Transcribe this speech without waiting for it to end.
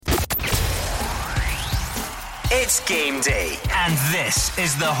It's game day, and this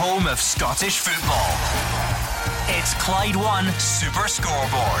is the home of Scottish football. It's Clyde 1 Super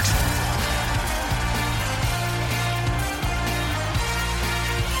Scoreboard.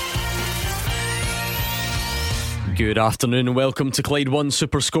 Good afternoon and welcome to Clyde 1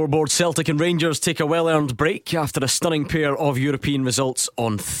 Super Scoreboard. Celtic and Rangers take a well-earned break after a stunning pair of European results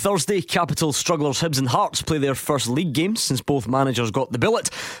on Thursday. Capital strugglers Hibs and Hearts play their first league game since both managers got the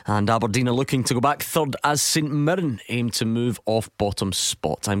billet, and Aberdeen are looking to go back third as St Mirren aim to move off bottom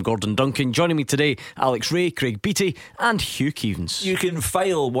spot. I'm Gordon Duncan. Joining me today, Alex Ray, Craig Beattie and Hugh Keevens. You can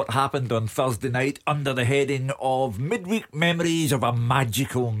file what happened on Thursday night under the heading of Midweek Memories of a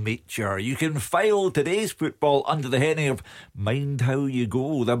Magical Nature. You can file today's football under the heading of Mind How You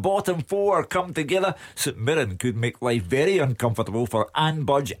Go. The bottom four come together. St Mirren could make life very uncomfortable for Anne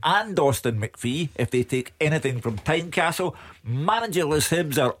Budge and Austin McPhee if they take anything from Tynecastle. Managerless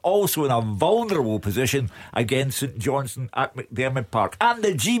Hibs are also in a vulnerable position against St Johnstone at McDermott Park. And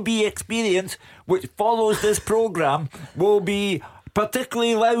the GB experience, which follows this programme, will be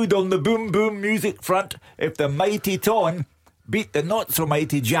particularly loud on the boom boom music front if the mighty Ton beat the not so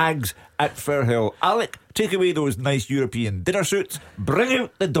mighty Jags at Firhill. Alec, take away those nice European dinner suits, bring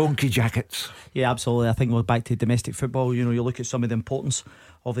out the donkey jackets. Yeah, absolutely. I think we're back to domestic football. You know, you look at some of the importance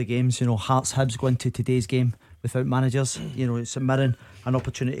of the games. You know, Hearts Hibs going to today's game without managers. You know, St Mirren an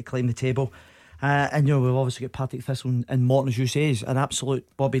opportunity to climb the table. And you know, we've obviously got Partick Thistle and Morton, as you say, is an absolute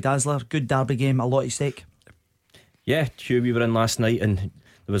Bobby Dazzler. Good derby game, a lot at stake. Yeah, Hugh, we were in last night and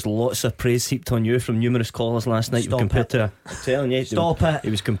there was lots of praise heaped on you from numerous callers last night. I'm telling you, Stop it. It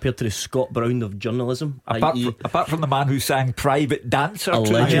was compared to the Scott Brown of journalism. Apart from the man who sang Private Dancer.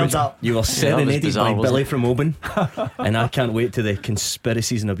 You were serenaded by Billy from Oban. And I can't wait to the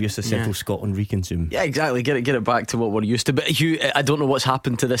conspiracies and abuse of Central Scotland reconsume. Yeah, exactly. Get it back to what we're used to. But Hugh, I don't know what's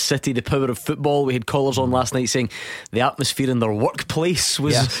happened to this city. The power of football. We had callers on last night saying the atmosphere in their workplace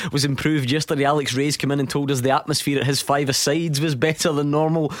was improved yesterday. Alex Ray's come in and told us the atmosphere at his five-a-sides was better than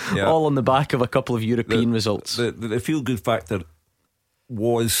normal. All on the back of a couple of European results. The feel-good factor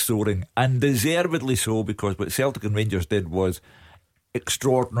was soaring, and deservedly so, because what Celtic and Rangers did was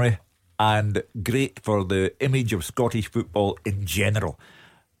extraordinary and great for the image of Scottish football in general.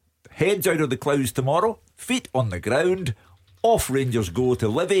 Heads out of the clouds tomorrow, feet on the ground. Off Rangers go to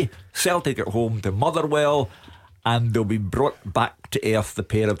Livy, Celtic at home to Motherwell, and they'll be brought back to earth, the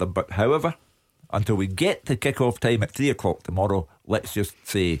pair of them. But however, until we get to kick-off time at 3 o'clock tomorrow, let's just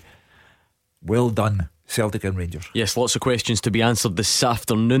say, well done, Celtic and Rangers. Yes, lots of questions to be answered this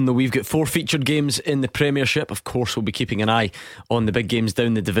afternoon, though. We've got 4 featured games in the Premiership. Of course, we'll be keeping an eye on the big games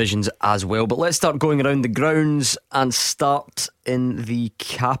down the divisions as well. But let's start going around the grounds and start in the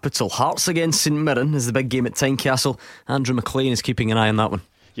capital. Hearts against St Mirren is the big game at Tynecastle. Andrew McLean is keeping an eye on that one.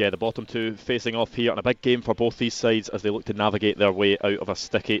 Yeah, the bottom two facing off here, and a big game for both these sides as they look to navigate their way out of a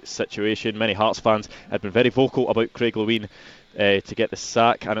sticky situation. Many Hearts fans had been very vocal about Craig Levein to get the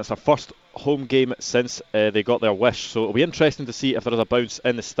sack, and it's their first home game since they got their wish, so it'll be interesting to see if there is a bounce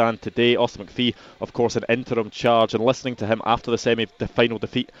in the stand today. Austin McPhee, of course, in interim charge, and listening to him after the semi-final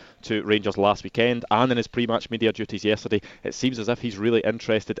defeat to Rangers last weekend and in his pre-match media duties yesterday, it seems as if he's really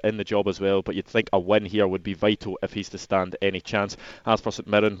interested in the job as well, but you'd think a win here would be vital if he's to stand any chance. As for St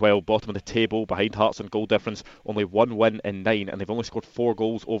Mirren, well, bottom of the table behind Hearts in goal difference, only 1 win in 9, and they've only scored 4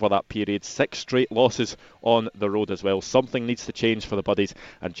 goals over that period. 6 straight losses on the road as well. Something needs to change for the Buddies,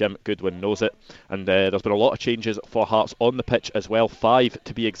 and Jim Goodwin knows it. And there's been a lot of changes for Hearts on the pitch as well. 5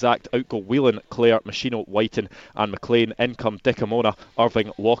 to be exact. Out go Whelan, Clare, Machino, Whiten and McLean. In come Dickamona,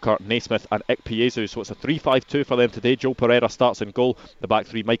 Irving, Walker, Naismith and Ikpeazu. So it's a 3-5-2 for them today. Joe Pereira starts in goal. The back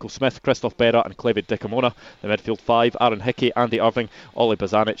 3, Michael Smith, Christoph Berra and Clevid Dickamona. The midfield 5, Aaron Hickey, Andy Irving, Ollie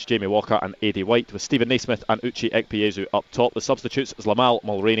Bazanic, Jamie Walker and Eddie White, with Stephen Naismith and Uche Ikpeazu up top. The substitutes is Lamal,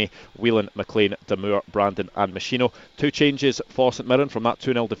 Mulroney, Whelan, McLean, Damour, Brandon and Machino. 2 changes for St Mirren from that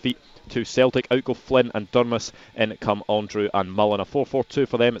 2-0 defeat to Celtic. Out go Flynn and Durmus, in come Andrew and Mullen. A 4-4-2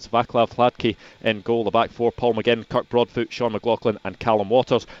 for them. It's Vaclav Hladky in goal. The back 4, Paul McGinn, Kirk Broadfoot, Sean McLaughlin and Callum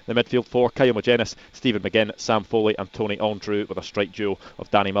Waters. The midfield 4, Kyle McGuinness, Stephen McGinn, Sam Foley and Tony Andrew, with a strike duo of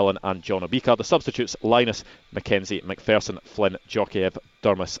Danny Mullen and John Obika. The substitutes, Linus, McKenzie, McPherson, Flynn, Djorkaeff,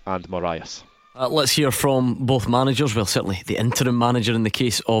 Durmus and Marias. Let's hear from both managers. Well, certainly the interim manager in the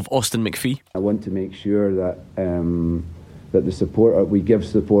case of Austin McPhee. I want to make sure that that the supporter, we give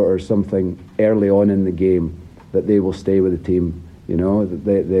supporters something early on in the game, that they will stay with the team. You know,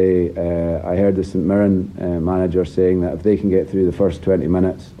 I heard the St Mirren manager saying that if they can get through the first 20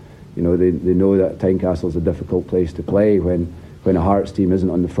 minutes, you know, they know that Tynecastle's a difficult place to play when a Hearts team isn't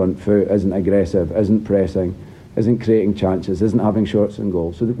on the front foot, isn't aggressive, isn't pressing. isn't creating chances, isn't having shots on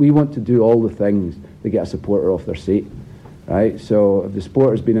goal. So that we want to do all the things that get a supporter off their seat, right? So if the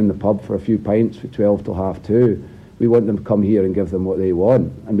supporter's been in the pub for a few pints for 12 till 2:30, we want them to come here and give them what they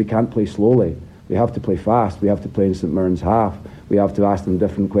want. And we can't play slowly. We have to play fast. We have to play in St Mirren's half. We have to ask them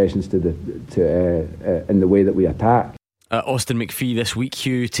different questions in the way that we attack. Austin McPhee this week,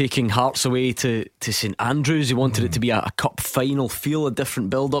 Hugh, taking Hearts away to St Andrews. He wanted it to be a cup final feel, a different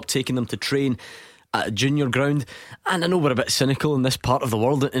build-up, taking them to train at a junior ground. And I know we're a bit cynical in this part of the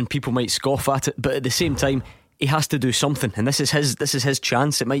world and people might scoff at it, but at the same time he has to do something, and this is his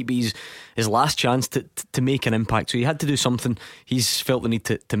chance. It might be his last chance to make an impact, so he had to do something. He's felt the need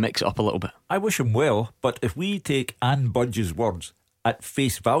to mix it up a little bit. I wish him well, but if we take Anne Budge's words at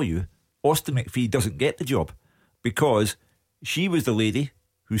face value, Austin McPhee doesn't get the job, because she was the lady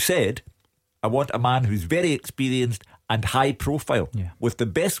who said, I want a man who's very experienced and high profile. With the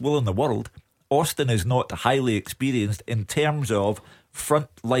best will in the world, Austin is not highly experienced in terms of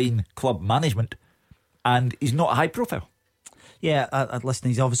frontline club management, and he's not high profile. Yeah, listen,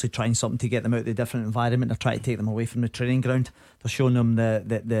 he's obviously trying something to get them out of the different environment. They're trying to take them away from the training ground. They're showing them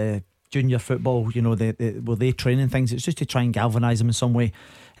the junior football, they training things. It's just to try and galvanise them in some way.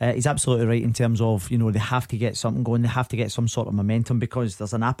 He's absolutely right in terms of, they have to get something going. They have to get some sort of momentum, because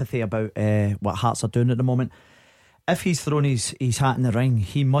there's an apathy about what Hearts are doing at the moment. If he's thrown his hat in the ring,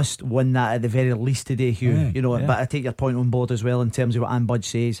 he must win that at the very least today, Hugh. But I take your point on board as well in terms of what Anne Budge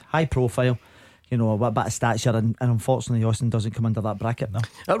says. High profile, a bit of stature, and unfortunately Austin doesn't come under that bracket.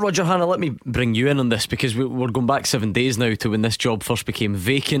 No. Roger Hannah, let me bring you in on this, because we're going back 7 days now to when this job first became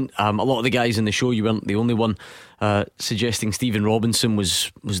vacant. A lot of the guys in the show, you weren't the only one suggesting Stephen Robinson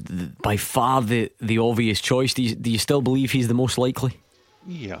was by far the obvious choice. Do you still believe he's the most likely?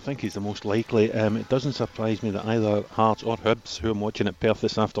 Yeah, I think he's the most likely. It doesn't surprise me that either Hearts or Hibs, who I'm watching at Perth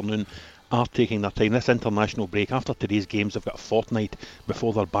this afternoon, are taking their time. This international break, after today's games, they've got a fortnight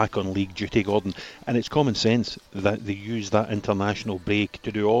before they're back on league duty, Gordon, and it's common sense that they use that international break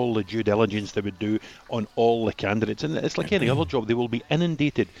to do all the due diligence they would do on all the candidates. And it's like any other job, they will be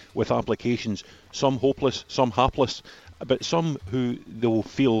inundated with applications, some hopeless, some hapless, but some who they will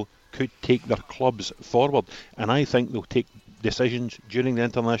feel could take their clubs forward. And I think they'll take decisions during the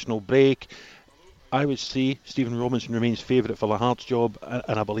international break. I would say Stephen Robinson remains favourite for the Hearts job,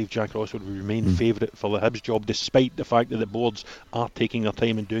 and I believe Jack Ross would remain favourite for the Hibs job, despite the fact that the boards are taking their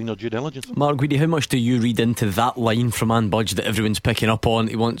time and doing their due diligence. Mark Guidi, how much do you read into that line from Anne Budge that everyone's picking up on?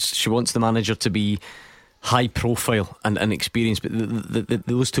 She wants the manager to be high profile and experienced, but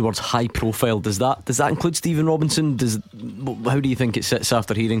those two words, high profile, does that include Stephen Robinson? How do you think it sits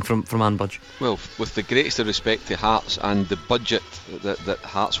after hearing from Anne Budge? Well, with the greatest of respect to Hearts and the budget that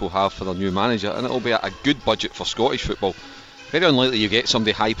Hearts will have for their new manager, and it'll be a good budget for Scottish football, very unlikely you get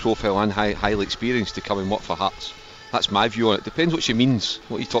somebody high profile and highly experienced to come and work for Hearts. That's my view on it. Depends what she means.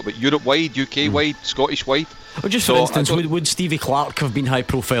 What you talk about, Europe wide, UK wide, Scottish wide. Well, just for instance, would Stevie Clark have been high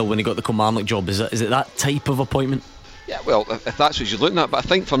profile when he got the Kilmarnock job? Is it that type of appointment? Yeah, well, if that's what you're looking at. But I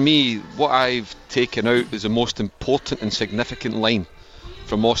think for me, what I've taken out is the most important and significant line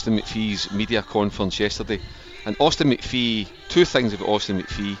from Austin McPhee's media conference yesterday. And Austin McPhee, two things about Austin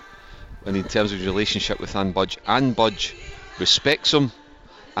McPhee, and in terms of his relationship with Anne Budge. Anne Budge respects him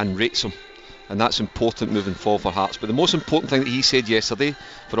and rates him, and that's important moving forward for Hearts. But the most important thing that he said yesterday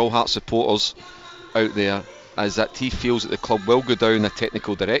for all Hearts supporters out there is that he feels that the club will go down a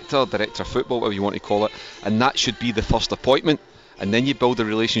technical director of football, whatever you want to call it, and that should be the first appointment, and then you build a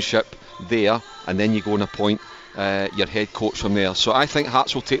relationship there, and then you go and appoint your head coach from there. So I think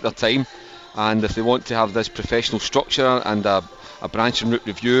Hearts will take their time, and if they want to have this professional structure and a branch and root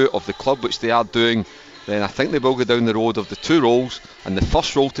review of the club, which they are doing, then I think they will go down the road of the two roles, and the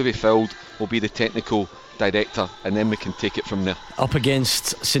first role to be filled will be the technical director, and then we can take it from there. Up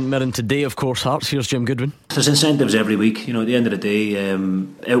against St Mirren today, of course, Hearts. Here's Jim Goodwin. There's incentives every week. At the end of the day,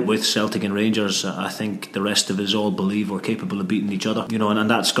 out with Celtic and Rangers, I think the rest of us all believe we're capable of beating each other. And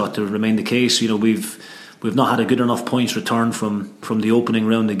that's got to remain the case. We've not had a good enough points return from the opening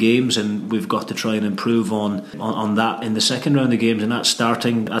round of games, and we've got to try and improve on that in the second round of games, and that's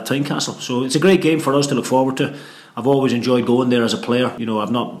starting at Tynecastle. So it's a great game for us to look forward to. I've always enjoyed going there as a player.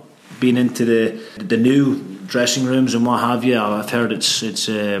 I've not been into the new dressing rooms and what have you. I've heard it's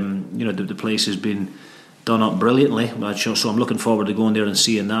the place has been done up brilliantly. So I'm looking forward to going there and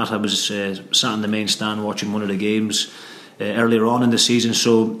seeing that. I was sat in the main stand watching one of the games earlier on in the season.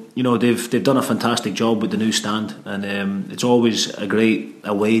 So they've done a fantastic job with the new stand, and it's always a great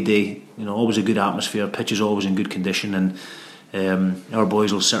away day. Always a good atmosphere. Pitch is always in good condition, and our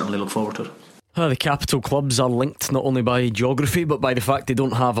boys will certainly look forward to it. The capital clubs are linked not only by geography but by the fact they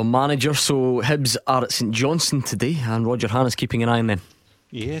don't have a manager. So Hibs are at St Johnstone today, and Roger Hannah's keeping an eye on them.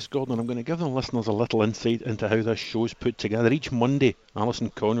 Yes, Gordon, I'm going to give the listeners a little insight into how this show's put together. Each Monday, Alison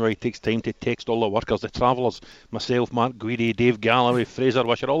Conroy takes time to text all the workers, the travellers, myself, Mark Guidi, Dave Galloway, Fraser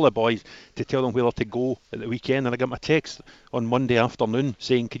Wisher, all the boys, to tell them where to go at the weekend. And I got my text on Monday afternoon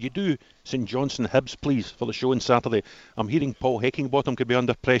saying, could you do St Johnstone Hibs, please, for the show on Saturday? I'm hearing Paul Heckingbottom could be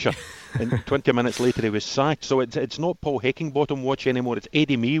under pressure. And 20 minutes later he was sacked. So it's not Paul Heckingbottom watch anymore, it's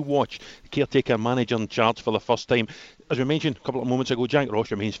Eddie May watch, the caretaker manager in charge for the first time. As we mentioned a couple of moments ago, Jack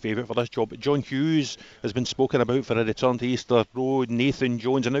Ross remains favourite for this job, but John Hughes has been spoken about for a return to Easter Road, Nathan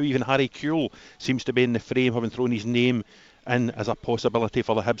Jones, and now even Harry Kewell seems to be in the frame, having thrown his name in as a possibility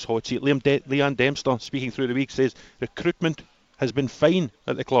for the Hibs hot seat. Leanne Dempster, speaking through the week, says recruitment has been fine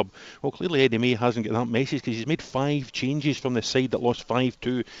at the club. Well, clearly Eddie May hasn't got that message, because he's made 5 changes from the side that lost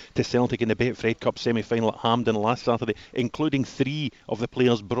 5-2 to Celtic in the Betfred Cup semi-final at Hampden last Saturday, including 3 of the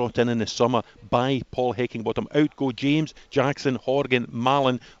players brought in the summer by Paul Heckingbottom. Out go James, Jackson, Horgan,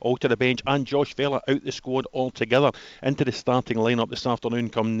 Mallon, all to the bench, and Josh Vela out the squad altogether. Into the starting lineup this afternoon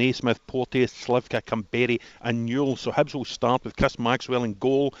come Naismith, Porteous, Slivka, Camberry and Newell. So Hibs will start with Chris Maxwell in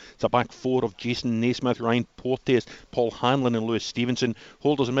goal. It's a back 4 of Jason Naismith, Ryan Porteous, Paul Hanlon and Lewis Stevenson.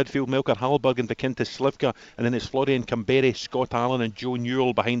 Holders in midfield, Melker Hallberg and Vikintis Slivka, and then it's Florian Camberry, Scott Allen and Joe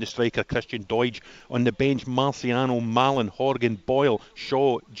Newell behind the striker Christian Doidge. On the bench, Marciano, Mallon, Horgan, Boyle,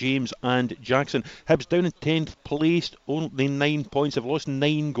 Shaw, James and Jackson. Hibs down in 10th place, only 9 points. They've lost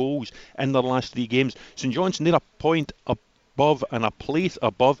 9 goals in their last 3 games. St Johnstone, they're a point above and a place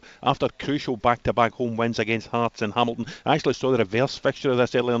above after crucial back-to-back home wins against Hearts and Hamilton. I actually saw the reverse fixture of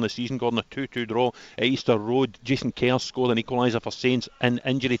this earlier in the season, Gordon, a 2-2 draw at Easter Road. Jason Kerr scored an equaliser for Saints in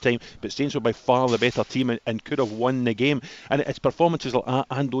injury time, but Saints were by far the better team and could have won the game. And it's performances like that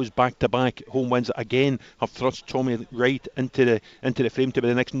and those back-to-back home wins that again have thrust Tommy Wright into the frame to be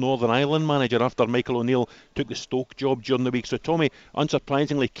the next Northern Ireland manager after Michael O'Neill took the Stoke job during the week. So Tommy,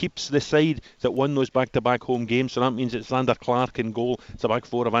 unsurprisingly, keeps the side that won those back-to-back home games. So that means it's Xander Clark in goal. It's a back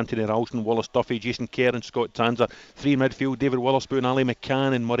 4 of Anthony Ralston, Wallace Duffy, Jason Kerr and Scott Tanzer. 3 in midfield, David Witherspoon, Ali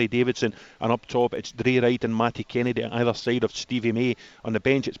McCann and Murray Davidson. And up top it's Dre Wright and Matty Kennedy at either side of Stevie May. On the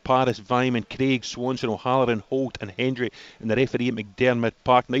bench it's Paris, Vyman, Craig, Swanson, O'Halloran, Holt and Hendry. And the referee at McDermott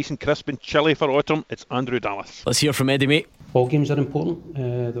Park. Nice and crisp and chilly for autumn, it's Andrew Dallas. Let's hear from Eddie May. All games are important.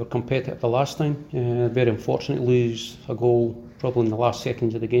 They were competitive the last time. Very unfortunate to lose a goal probably in the last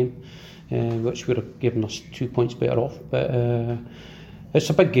seconds of the game, which would have given us 2 points better off. But it's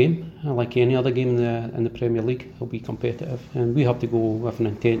a big game, like any other game in the Premier League. It'll be competitive, and we have to go with an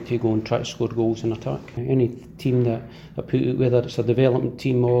intent to go and try to score goals and attack. Any team that put it, whether it's a development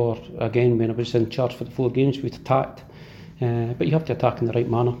team or again when I was in charge for the 4 games, we've attacked. But you have to attack in the right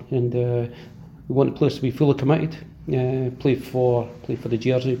manner, and we want the players to be fully committed, play for the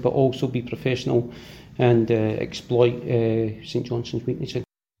jersey, but also be professional and exploit St Johnstone's weaknesses.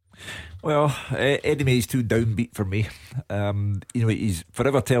 Well, Eddie May's too downbeat for me. He's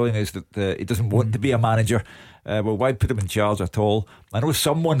forever telling us that he doesn't want to be a manager. Well, why put him in charge at all? I know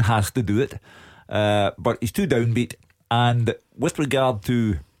someone has to do it, but he's too downbeat. And with regard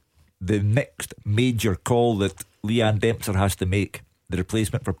to the next major call that Leanne Dempster has to make, the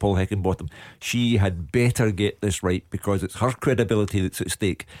replacement for Paul Heckingbottom, she had better get this right, because it's her credibility that's at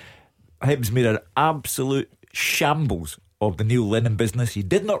stake. Hibs made an absolute shambles of the Neil Lennon business. He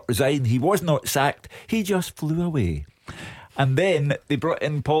did not resign, he was not sacked, he just flew away. And then they brought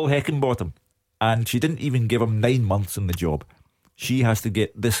in Paul Heckingbottom, and she didn't even give him 9 months in the job. She has to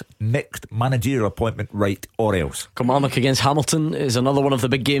get this next managerial appointment right, or else. Kilmarnock against Hamilton is another one of the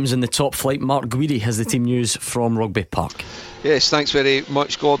big games in the top flight. Mark Guidi has the team news from Rugby Park. Yes, thanks very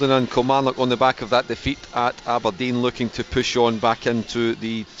much, Gordon. And Kilmarnock on the back of that defeat at Aberdeen, looking to push on back into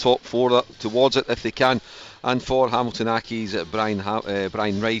the top 4 towards it if they can. And for Hamilton Accies,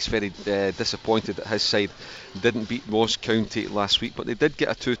 Brian Rice, very disappointed that his side didn't beat Ross County last week, but they did get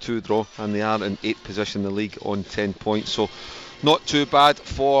a 2-2 draw, and they are in 8th position in the league on 10 points, so not too bad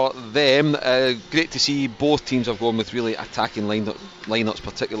for them. Great to see both teams have gone with really attacking lineups,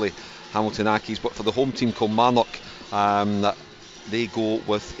 particularly Hamilton Accies. But for the home team, Kilmarnock, they go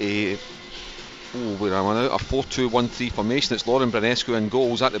with a 4-2-1-3 formation. It's Lauren Branescu in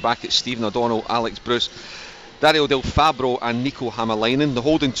goals. At the back it's Stephen O'Donnell, Alex Bruce, Dario Del Fabro and Nico Hamalainen. The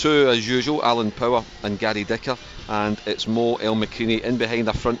holding 2 as usual, Alan Power and Gary Dicker. And it's Mo El McCreaney in behind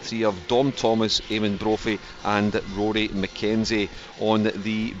a front 3 of Dom Thomas, Eamon Brophy and Rory McKenzie. On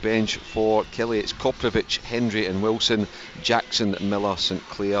the bench for Kelly, it's Koprivic, Hendry and Wilson, Jackson, Miller, St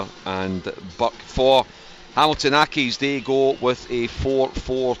Clair and Buck. For Hamilton Accies, they go with a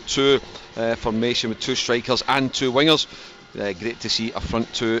 4-4-2 formation with 2 strikers and 2 wingers. Great to see a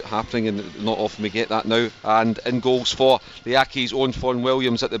front 2 happening, and not often we get that now. And in goals for the Accies, Owen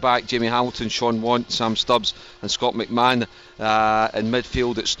Vaughan-Williams at the back, Jamie Hamilton, Sean Want, Sam Stubbs and Scott McMahon. In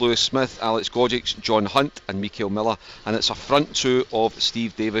midfield it's Lewis Smith, Alex Gogic, John Hunt and Mikael Miller, and it's a front 2 of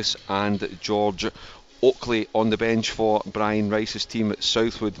Steve Davis and George Oakley. On the bench for Brian Rice's team at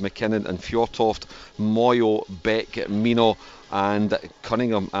Southwood, McKinnon and Fjortoft, Moyo, Beck, Mino and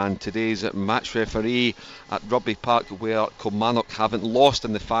Cunningham. And today's match referee at Rugby Park, where Kilmarnock haven't lost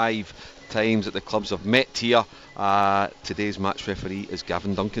in the 5 times that the clubs have met here, today's match referee is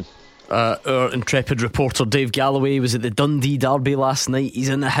Gavin Duncan. Our intrepid reporter Dave Galloway was at the Dundee Derby last night. He's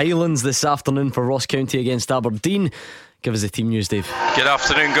in the Highlands this afternoon for Ross County against Aberdeen. Give us the team news, Dave. Good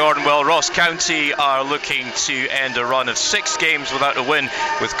afternoon, Gordon. Well, Ross County are looking to end a run of 6 games without a win,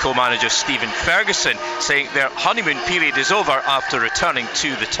 with co-manager Stephen Ferguson saying their honeymoon period is over after returning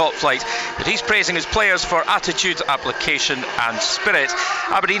to the top flight. But he's praising his players for attitude, application and spirit.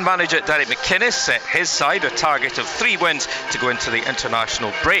 Aberdeen manager Derek McInnes set his side a target of 3 wins to go into the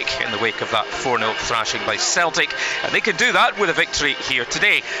international break in the wake of that 4-0 thrashing by Celtic. And they can do that with a victory here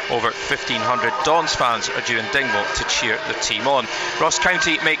today. Over 1,500 Dons fans are due in Dingwall to cheer the team on. Ross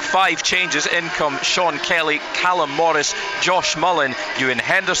County make 5 changes. In come Sean Kelly, Callum Morris, Josh Mullen, Ewan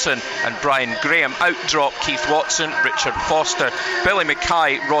Henderson and Brian Graham. Out drop Keith Watson, Richard Foster, Billy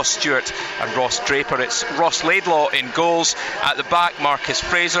Mackay, Ross Stewart and Ross Draper. It's Ross Laidlaw in goals. At the back, Marcus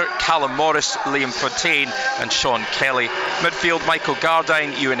Fraser, Callum Morris, Liam Fontaine and Sean Kelly. Midfield, Michael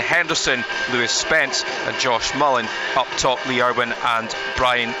Gardine, Ewan Henderson, Lewis Spence and Josh Mullen. Up top, Lee Irwin and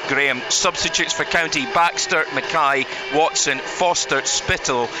Brian Graham. Substitutes for County: Baxter, Mackay, Watson, Foster,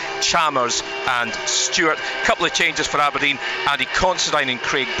 Spittle, Chalmers and Stewart. Couple of changes for Aberdeen: Andy Considine and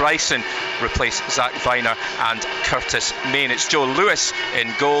Craig Bryson replace Zach Viner and Curtis Main. It's Joe Lewis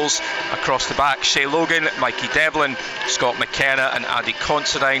in goals. Across the back, Shay Logan, Mikey Devlin, Scott McKenna and Andy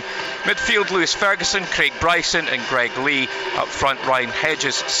Considine. Midfield, Lewis Ferguson, Craig Bryson and Greg Lee. Up front, Ryan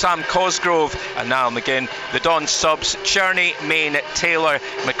Hedges, Sam Cosgrove and Niall McGinn. The Don subs: Cherney, Main, Taylor,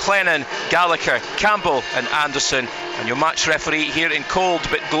 McLennan, Gallagher, Campbell and Anderson. And your match referee here in cold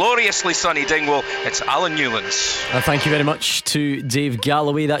but gloriously sunny Dingwall, it's Alan Newlands. Thank you very much to Dave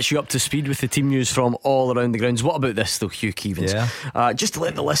Galloway. That's you up to speed with the team news from all around the grounds. What about this though, Hugh Keevins? Just to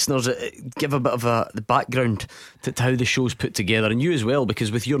let the listeners give a bit of the background to how the show's put together, and you as well,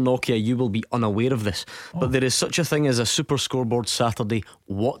 because with your Nokia you will be unaware of this, but there is such a thing as a Super Scoreboard Saturday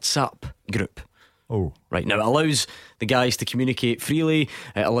WhatsApp group. Right, now it allows the guys to communicate freely.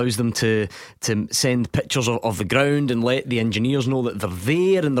 It allows them to send pictures of the ground and let the engineers know that they're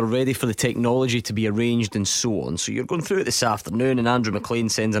there and they're ready for the technology to be arranged and so on. So you're going through it this afternoon and Andrew McLean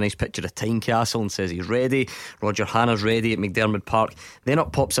sends a nice picture of Tynecastle and says he's ready. Roger Hanna's ready at McDermott Park. Then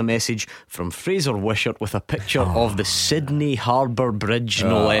up pops a message from Fraser Wishart with a picture of the Sydney Harbour Bridge,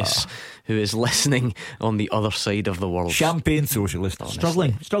 no less, who is listening on the other side of the world. Champagne socialist.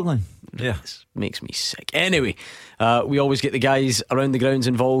 Struggling. Yeah, makes me sick. Anyway, we always get the guys around the grounds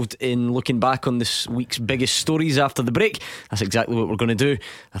involved in looking back on this week's biggest stories after the break. That's exactly what we're going to do.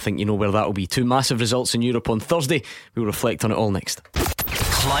 I think you know where that will be. 2 massive results in Europe on Thursday. We'll reflect on it all next.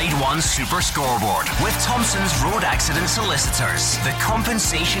 Clyde One Super Scoreboard with Thompson's Road Accident Solicitors. The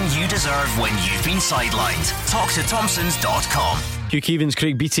compensation you deserve when you've been sidelined. Talk to Thompsons.com. Hugh Keevins,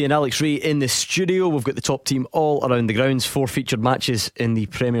 Craig Beattie and Alex Ray in the studio. We've got the top team all around the grounds. 4 featured matches in the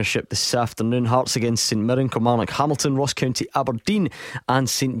Premiership this afternoon. Hearts against St Mirren, Kilmarnock Hamilton, Ross County Aberdeen and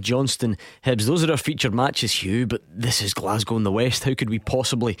St Johnstone Hibs. Those are our featured matches, Hugh, but this is Glasgow in the West. How could we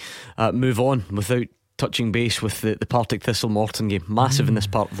possibly move on without touching base with the Partick Thistle Morton game? Massive in this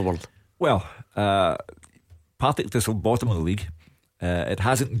part of the world. Well, Partick Thistle, bottom of the league. It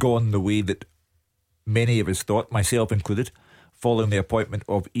hasn't gone the way that many of us thought, myself included, following the appointment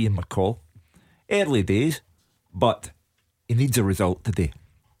of Ian McCall. Early days, but he needs a result today.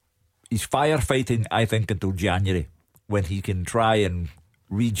 He's firefighting, I think, until January, when he can try and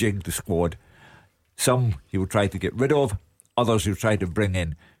rejig the squad. Some he will try to get rid of, others he'll try to bring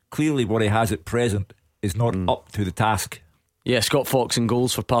in. Clearly what he has at present is not up to the task. Yeah, Scott Fox in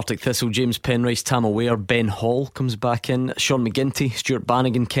goals for Partick Thistle. James Penrice, Tam Aware, Ben Hall comes back in. Sean McGinty, Stuart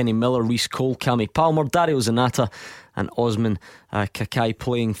Bannigan, Kenny Miller, Rhys Cole, Cammy Palmer, Dario Zanata and Osman Kakai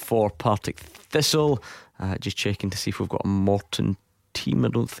playing for Partick Thistle. Just checking to see if we've got a Morton team. I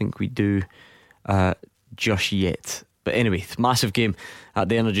don't think we do just yet. But anyway, massive game at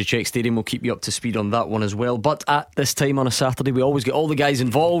the Energy Check Stadium. We'll keep you up to speed on that one as well. But at this time on a Saturday, we always get all the guys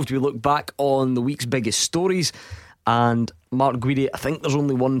involved. We look back on the week's biggest stories And Mark Guidi, I think there's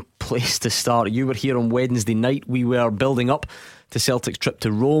only one place to start. You were here on Wednesday night. We were building up to Celtic's trip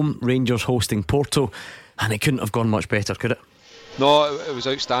to Rome, Rangers hosting Porto, and it couldn't have gone much better, could it? No, it was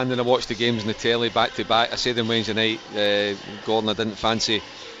outstanding. I watched the games on the telly back to back. I said on Wednesday night, Gordon, I didn't fancy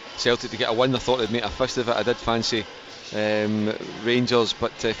Celtic to get a win. I thought they'd make a fist of it. I did fancy Rangers,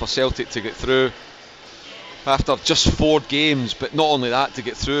 but for Celtic to get through after just 4 games, but not only that, to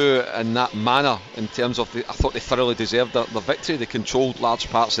get through in that manner, in terms of I thought they thoroughly deserved their victory. They controlled large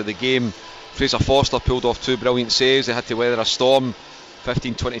parts of the game. Fraser Forster pulled off 2 brilliant saves. They had to weather a storm,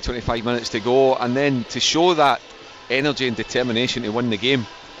 15, 20, 25 minutes to go, and then to show that energy and determination to win the game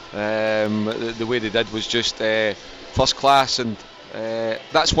the way they did was just first class. And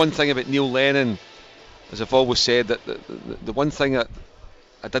that's one thing about Neil Lennon, as I've always said, that the one thing that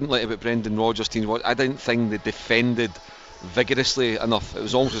I didn't like about Brendan Rodgers' team was I didn't think they defended vigorously enough. It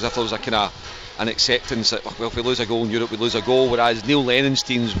was almost as if there was a kind of an acceptance that, well, if we lose a goal in Europe, we lose a goal. Whereas Neil Lennon's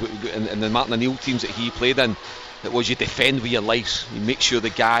teams and the Martin O'Neill teams that he played in, it was you defend with your life. You make sure the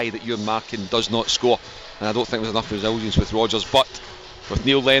guy that you're marking does not score. And I don't think there was enough resilience with Rodgers. But with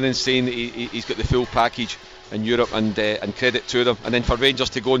Neil Lennon saying that he's got the full package in Europe, and credit to them. And then for Rangers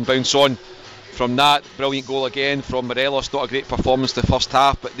to go and bounce on from that, brilliant goal again from Morelos. Not a great performance the first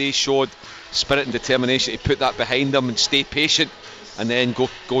half, but they showed spirit and determination to put that behind them and stay patient, and then go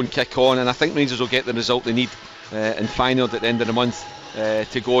and kick on. And I think Rangers will get the result they need in Feyenoord at the end of the month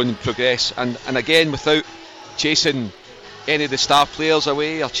to go and progress. And again, without chasing any of the star players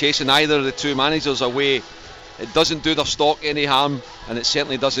away or chasing either of the 2 managers away, it doesn't do their stock any harm, and it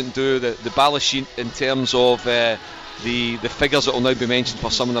certainly doesn't do the balance sheet in terms of the figures that will now be mentioned for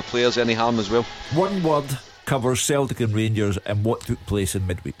some of the players any harm as well. One word covers Celtic and Rangers and what took place in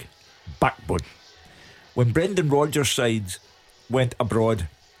midweek: backbone. When Brendan Rodgers' sides went abroad,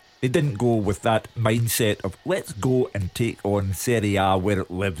 they didn't go with that mindset of let's go and take on Serie A where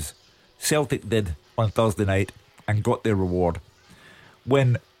it lives. Celtic did on Thursday night and got their reward.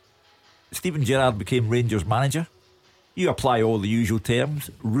 When Steven Gerrard became Rangers manager, you apply all the usual terms: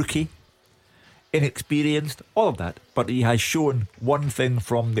 rookie, inexperienced, all of that, but he has shown one thing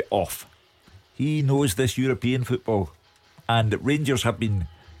from the off: he knows this European football, and Rangers have been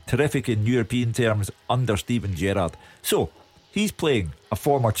terrific in European terms under Steven Gerrard. So he's playing a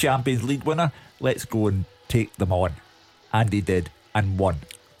former Champions League winner. Let's go and take them on. And he did, and won.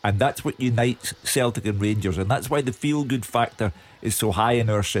 And that's what unites Celtic and Rangers, and that's why the feel-good factor is so high in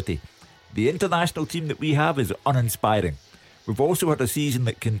our city. The international team that we have is uninspiring. We've also had a season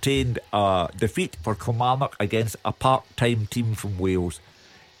that contained a defeat for Kilmarnock against a part-time team from Wales.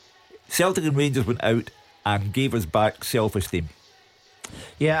 Celtic and Rangers went out and gave us back self-esteem.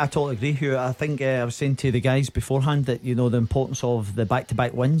 Yeah, I totally agree, Hugh. I think I was saying to the guys beforehand that, you know, the importance of the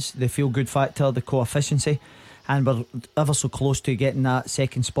back-to-back wins, the feel-good factor, the co-efficiency, and we're ever so close to getting that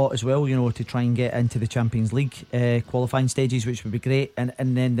second spot as well, you know, to try and get into the Champions League qualifying stages, which would be great. And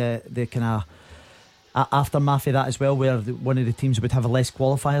then the kind of aftermath of that as well, where one of the teams would have less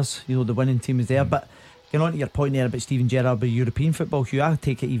qualifiers, you know, the winning team is there. But getting on to your point there about Steven Gerrard with European football, Hugh, I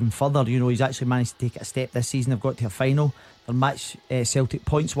take it even further. You know, he's actually managed to take it a step this season. They've got to a final. They're matched Celtic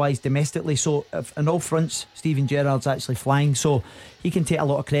points wise domestically, so on all fronts Steven Gerrard's actually flying, so he can take a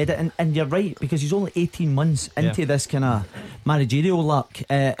lot of credit. And you're right, because he's only 18 months into this kind of managerial luck,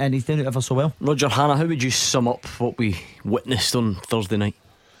 and he's doing it ever so well. Roger Hannah, how would you sum up what we witnessed on Thursday night?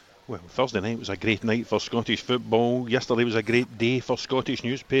 Well, Thursday night was a great night for Scottish football. Yesterday was a great day for Scottish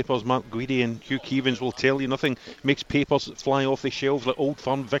newspapers. Mark Guidi and Hugh Keevins will tell you nothing makes papers fly off the shelves like Old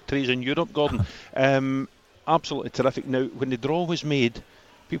Firm victories in Europe, Gordon. Absolutely terrific. Now, when the draw was made,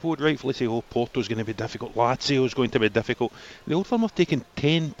 people would rightfully say, oh, Porto's going to be difficult, Lazio's going to be difficult. The Old Firm have taken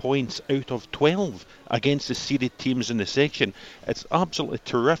 10 points out of 12 against the seeded teams in the section. It's absolutely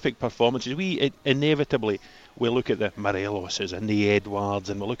terrific performances. We inevitably will look at the Moreloses and the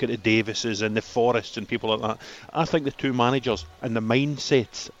Edwards, and we'll look at the Davises and the Forrests and people like that. I think the 2 managers and the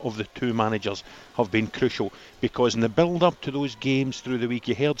mindsets of the 2 managers have been crucial, because in the build-up to those games through the week,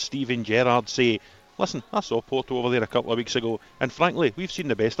 you heard Steven Gerrard say, listen, I saw Porto over there a couple of weeks ago, and frankly, we've seen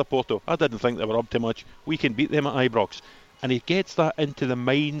the best of Porto. I didn't think they were up to much. We can beat them at Ibrox. And he gets that into the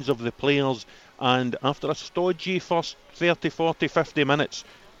minds of the players, and after a stodgy first 30, 40, 50 minutes,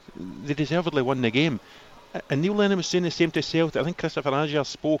 they deservedly won the game. And Neil Lennon was saying the same to Celtic. I think Christopher Agia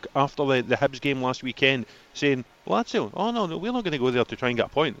spoke after the Hibs game last weekend, saying, Lazio, oh no, we're not going to go there to try and get a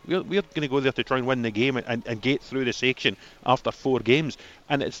point. We're going to go there to try and win the game and get through the section after 4 games.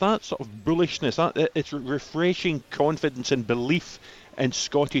 And it's that sort of bullishness, it's refreshing confidence and belief in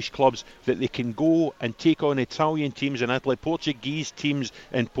Scottish clubs that they can go and take on Italian teams in Italy, Portuguese teams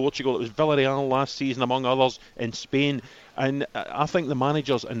in Portugal. It was Villarreal last season, among others, in Spain. And I think the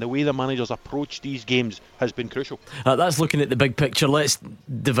managers and the way the managers approach these games has been crucial. That's looking at the big picture. Let's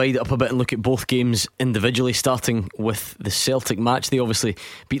divide it up a bit and look at both games individually, starting with the Celtic match. They obviously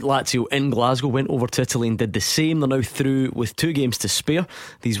beat Lazio in Glasgow, went over to Italy and did the same. They're now through with 2 games to spare.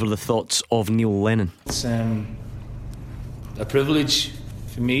 These were the thoughts of Neil Lennon. It's a privilege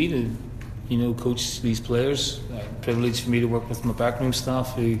for me to coach these players. A privilege for me to work with my backroom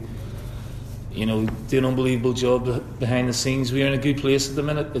staff who do an unbelievable job behind the scenes. We are in a good place at the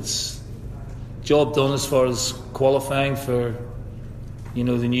minute. It's job done as far as qualifying for the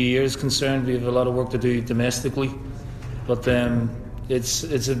new year is concerned. We have a lot of work to do domestically, but it's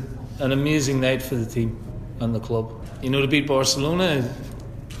an amazing night for the team and the club. To beat Barcelona,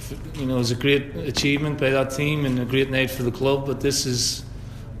 is a great achievement by that team and a great night for the club. But this is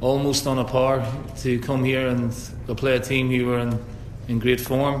almost on a par to come here and play a team who are in great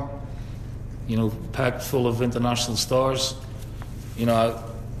form. Packed full of international stars. We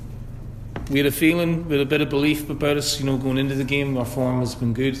had a feeling, with a bit of belief about us, going into the game. Our form has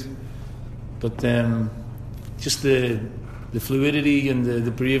been good, but just the fluidity and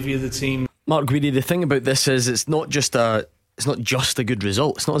the bravery of the team. Mark Guidi, the thing about this is it's not just a good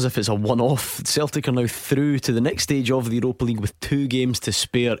result. It's not as if it's a one-off. Celtic are now through to the next stage of the Europa League with 2 games to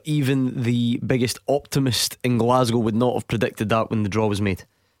spare. Even the biggest optimist in Glasgow would not have predicted that when the draw was made.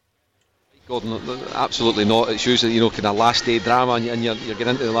 Gordon, absolutely not. It's usually kind of last day drama, and you're getting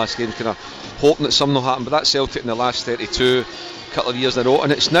into the last game kind of hoping that something will happen. But that's Celtic in the last 32 couple of years in a row,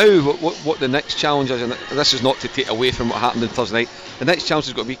 and it's now what the next challenge is. And this is not to take away from what happened on Thursday night. The next challenge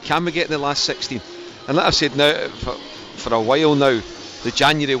has got to be, can we get in the last 16? And like I've said now for a while now, the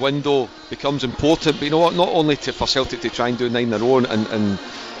January window becomes important. But you know what? Not only for Celtic to try and do 9 in a row and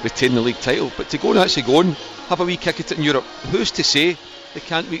retain the league title, but to go and actually go and have a wee kick at it in Europe. Who's to say they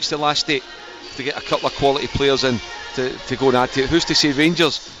can't reach the last 8 to get a couple of quality players in to go and add to it? Who's to say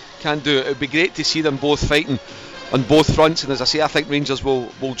Rangers can't do it? It would be great to see them both fighting on both fronts, and as I say, I think Rangers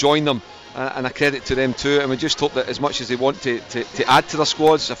will join them, and a credit to them too. And we just hope that as much as they want to add to their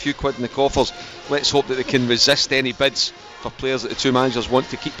squads, a few quid in the coffers, let's hope that they can resist any bids for players that the 2 managers want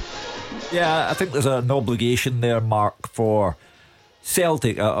to keep. Yeah, I think there's an obligation there, Mark, for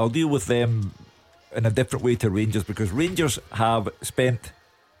Celtic. I'll deal with them in a different way to Rangers, because Rangers have spent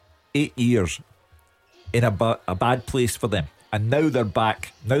 8 years in a bad place for them, and now they're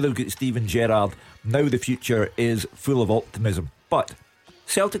back. Now they've got Steven Gerrard. Now the future is full of optimism. But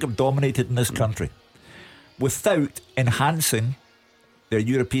Celtic have dominated in this country without enhancing their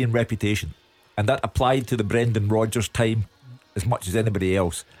European reputation, and that applied to the Brendan Rodgers time as much as anybody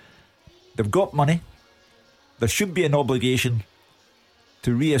else. They've got money. There should be an obligation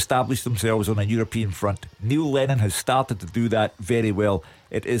to re-establish themselves on a European front. Neil Lennon has started to do that very well.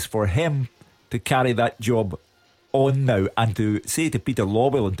 It is for him to carry that job on now, and to say to Peter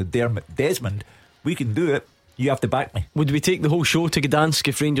Lawwell and to Dermot Desmond, we can do it, you have to back me. Would we take the whole show to Gdansk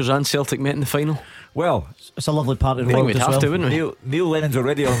if Rangers and Celtic met in the final? Well, it's a lovely part of the world. We'd have to, wouldn't we? Neil Lennon's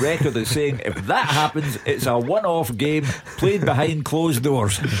already on record as saying if that happens, it's a one-off game played behind closed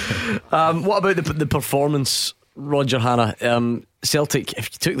doors. What about the performance, Roger Hannah? Celtic,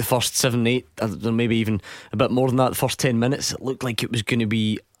 if you took the first 7-8, or maybe even a bit more than that, the first 10 minutes, it looked like it was going to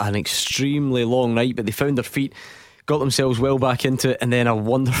be an extremely long night, but they found their feet, got themselves well back into it, and then a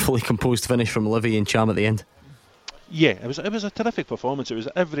wonderfully composed finish from Olivier and Cham at the end. Yeah, it was a terrific performance. It was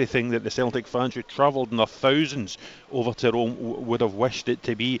everything that the Celtic fans who travelled in their thousands over to Rome would have wished it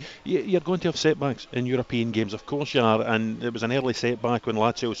to be. You're going to have setbacks in European games, of course you are, and it was an early setback when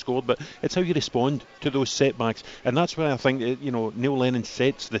Lazio scored, but it's how you respond to those setbacks, and that's why I think Neil Lennon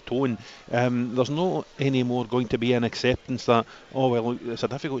sets the tone. There's not any more going to be an acceptance that, oh well, it's a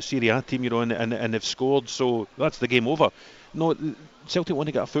difficult Serie A team, and they've scored, so that's the game over. No, Celtic want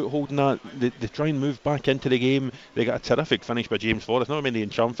to get a foothold in that. They try and move back into the game. They got a terrific finish by James Forrest. Not only the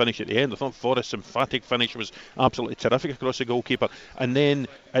charm finish at the end, I thought Forrest's emphatic finish was absolutely terrific across the goalkeeper. And then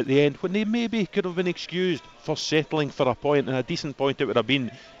at the end, when they maybe could have been excused for settling for a point, and a decent point it would have been,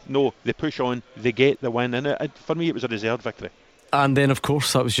 no, they push on, they get the win, and for me it was a deserved victory. And then of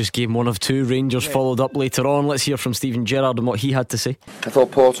course that was just game 1 of 2. Rangers followed up later on. Let's hear from Steven Gerrard and what he had to say. I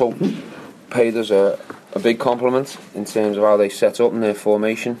thought Porto paid us a a big compliment in terms of how they set up in their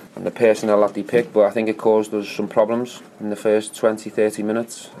formation and the personnel that they picked, but I think it caused us some problems in the first 20-30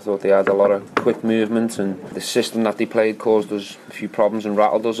 minutes. I thought they had a lot of quick movement, and the system that they played caused us a few problems and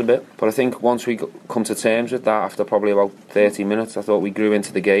rattled us a bit. But I think once we come to terms with that, after probably about 30 minutes, I thought we grew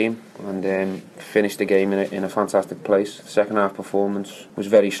into the game and finished the game in a fantastic place. The second half performance was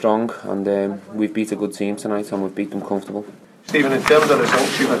very strong, and we've beat a good team tonight, and we've beat them comfortable. Stephen, in terms of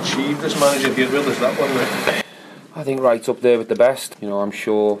results you've achieved as manager here, where does that one rank? I think right up there with the best. You know, I'm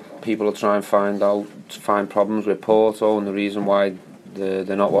sure people will try and find problems with Porto and the reason why they're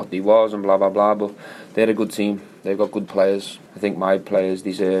not what they was and blah blah blah, but they're a good team. They've got good players. I think my players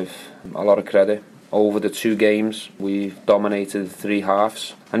deserve a lot of credit. Over the 2 games, we've dominated 3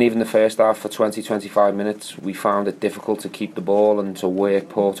 halves, and even the first half for 20-25 minutes, we found it difficult to keep the ball and to work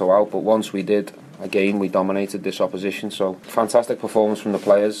Porto out, but once we did, again, we dominated this opposition. So fantastic performance from the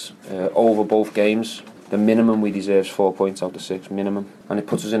players over both games. The minimum we deserve is 4 points out of 6, minimum, and it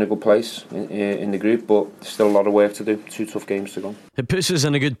puts us in a good place in the group, but still a lot of work to do. 2 tough games to go. It puts us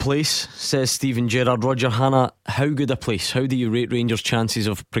in a good place, says Stephen Gerrard. Roger Hannah, how good a place? How do you rate Rangers' chances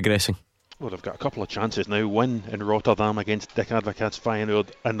of progressing? Well, they've got a couple of chances now. Win in Rotterdam against Dick Advocaat's Feyenoord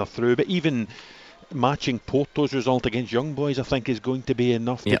and they're through, but even matching Porto's result against Young Boys, I think, is going to be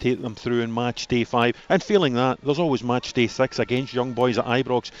enough to take them through in match day 5. And failing that, there's always match day 6 against Young Boys at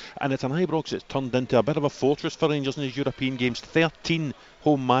Ibrox, and it's an Ibrox that's turned into a bit of a fortress for Rangers in his European games. 13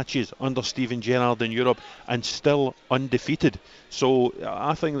 home matches under Stephen Gerrard in Europe and still undefeated. So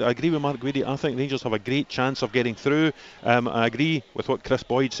I agree with Mark Guidi. I think Rangers have a great chance of getting through. I agree with what Chris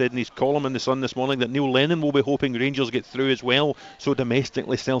Boyd said in his column in The Sun this morning, that Neil Lennon will be hoping Rangers get through as well, so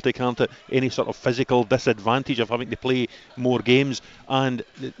domestically Celtic aren't at any sort of physical disadvantage of having to play more games. And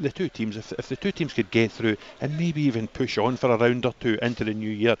the 2 teams, if the 2 teams could get through and maybe even push on for a round or 2 into the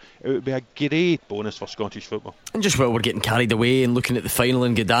new year, it would be a great bonus for Scottish football. And just while we're getting carried away and looking at the final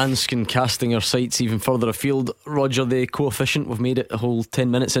in Gdansk and casting our sights even further afield, Roger, the coefficient, we've made it a whole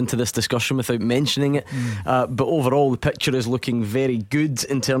 10 minutes into this discussion without mentioning it, but overall the picture is looking very good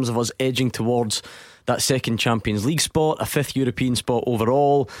in terms of us edging towards that second Champions League spot, a 5th European spot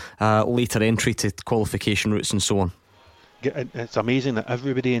overall, later entry to qualification routes and so on. It's amazing that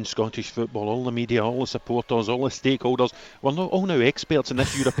everybody in Scottish football, all the media, all the supporters, all the stakeholders, we're not all now experts in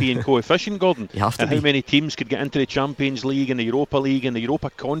this European coefficient, Gordon. You have to and be. How many teams could get into the Champions League and the Europa League and the Europa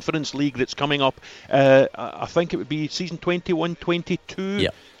Conference League that's coming up. I think it would be season 21-22.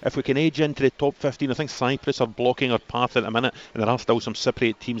 If we can edge into the top 15. I think Cyprus are blocking our path at the minute, and there are still some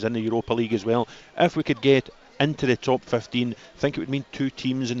separate teams in the Europa League as well. If we could get into the top 15, I think it would mean 2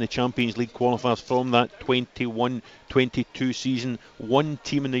 teams in the Champions League qualifiers from that 21-22 season, 1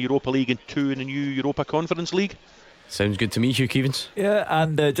 team in the Europa League and 2 in the new Europa Conference League. Sounds good to me, Hugh Keevins. Yeah,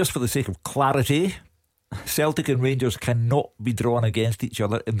 and just for the sake of clarity, Celtic and Rangers cannot be drawn against each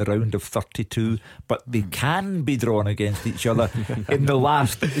other in the round of 32, but they can be drawn against each other in the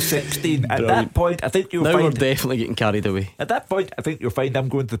last 16. At that point, I think you'll now find... we're definitely getting carried away. At that point, I think you'll find I'm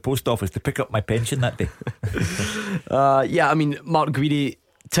going to the post office to pick up my pension that day. I mean, Mark Guidi,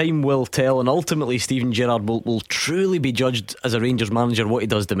 time will tell, and ultimately Stephen Gerrard will truly be judged as a Rangers manager what he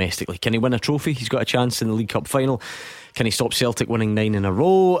does domestically. Can he win a trophy? He's got a chance in the League Cup final. Can he stop Celtic winning 9 in a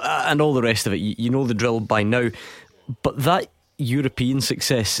row? And all the rest of it. You know the drill by now. But that European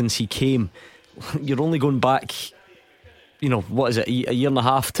success since he came, you're only going back, what is it, a year and a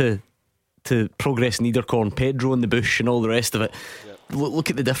half to Progress Niederkorn, Pedro in the bush and all the rest of it. Look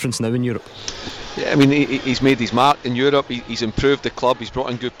at the difference now in Europe. Yeah, I mean, he's made his mark in Europe. He's improved the club. He's brought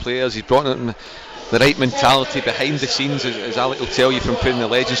in good players. He's brought in the right mentality behind the scenes, as Alec will tell you from playing the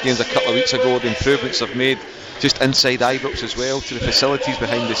Legends games a couple of weeks ago. The improvements they've made just inside Ibrox as well, to the facilities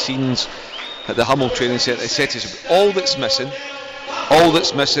behind the scenes at the Hummel training centre, etc. All that's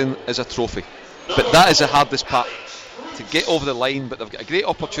missing is a trophy. But that is the hardest part, to get over the line. But they've got a great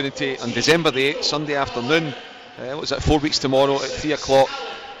opportunity on December the 8th, Sunday afternoon. 4 weeks tomorrow at 3 o'clock.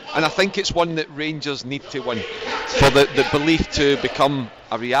 And I think it's one that Rangers need to win for the belief to become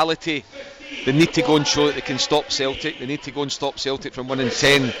a reality. They need to go and show that they can stop Celtic. They need to go and stop Celtic from winning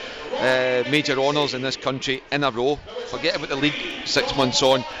 10 major honours in this country in a row. Forget about the league 6 months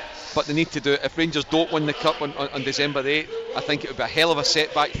on, but they need to do it. If Rangers don't win the Cup on December the 8th, I think it would be a hell of a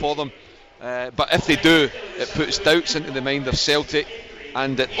setback for them. But if they do, it puts doubts into the mind of Celtic,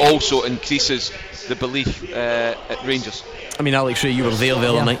 and it also increases the belief at Rangers. I mean, Alex Ray, you were there the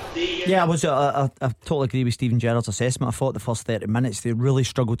other night. Yeah, I totally agree with Stephen Gerrard's assessment. I thought the first 30 minutes they really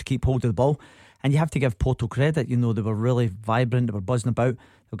struggled to keep hold of the ball, and you have to give Porto credit. They were really vibrant, they were buzzing about,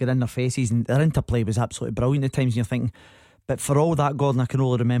 they got in their faces, and their interplay was absolutely brilliant at times. And you're thinking, But for all that, Gordon, I can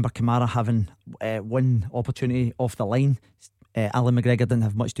only remember Kamara having one opportunity off the line. Alan McGregor didn't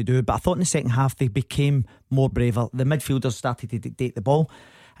have much to do, but I thought in the second half they became more braver. The midfielders started to dictate the ball,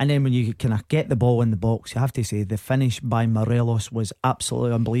 and then when you kind of get the ball in the box, you have to say the finish by Morelos was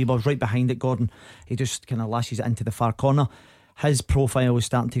absolutely unbelievable. I was right behind it, Gordon. He just kind of lashes it into the far corner. His profile was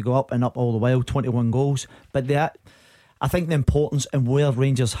starting to go up and up all the while. 21 goals, but I think the importance and where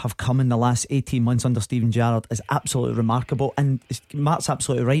Rangers have come in the last 18 months under Steven Gerrard is absolutely remarkable. And Matt's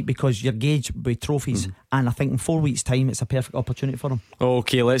absolutely right, because you're gauged by trophies, and I think in 4 weeks' time it's a perfect opportunity for them.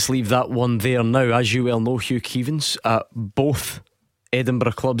 Okay, let's leave that one there now. As you well know, Hugh Keevins, both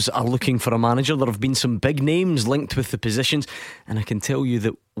Edinburgh clubs are looking for a manager. There have been some big names linked with the positions, and I can tell you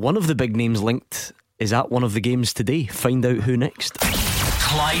that one of the big names linked is at one of the games today. Find out who next.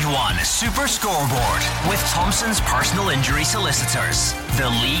 Clyde One Super Scoreboard with Thompson's personal injury solicitors, the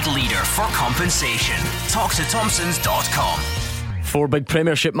league leader for compensation. Talk to Thompsons.com. 4 big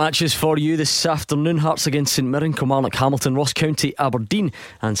Premiership matches for you this afternoon. Hearts against St Mirren, Kilmarnock Hamilton, Ross County Aberdeen,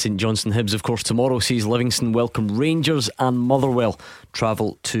 and St Johnstone Hibs. Of course, tomorrow sees Livingston welcome Rangers and Motherwell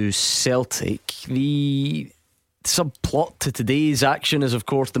travel to Celtic. The subplot to today's action is, of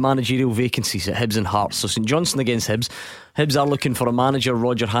course, the managerial vacancies at Hibs and Hearts. So St Johnstone against Hibs. Hibs are looking for a manager,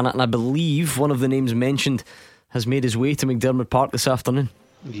 Roger Hannett, and I believe one of the names mentioned has made his way to McDermott Park this afternoon.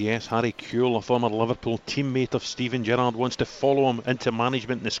 Yes, Harry Kewell, a former Liverpool teammate of Steven Gerrard, wants to follow him into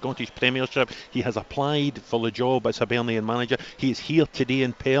management in the Scottish Premiership. He has applied for the job as Hibernian manager. He is here today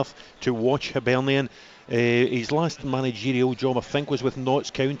in Perth to watch Hibernian. His last managerial job, I think, was with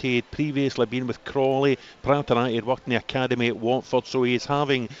Notts County. He had previously been with Crawley. Prior to that, he had worked in the academy at Watford. So he's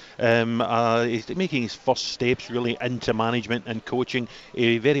having, he's making his first steps really into management and coaching.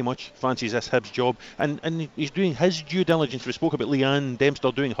 He very much fancies this Hibs job, and he's doing his due diligence. We spoke about Leanne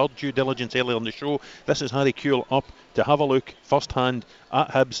Dempster doing her due diligence earlier on the show. This is Harry Kewell up to have a look firsthand at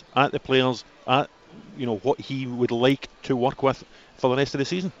Hibs, at the players, at what he would like to work with for the rest of the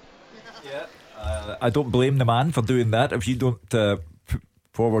season. Yeah. I don't blame the man for doing that. If you don't put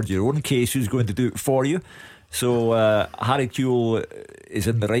forward your own case, who's going to do it for you? So Harry Kewell is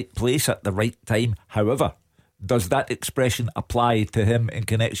in the right place at the right time. However, does that expression apply to him in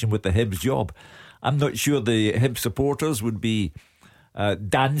connection with the Hibs job? I'm not sure the Hibs supporters would be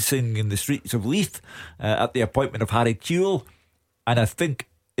dancing in the streets of Leith at the appointment of Harry Kewell. And I think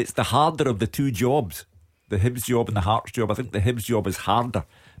it's the harder of the two jobs, the Hibs job and the Hearts job. I think the Hibs job is harder,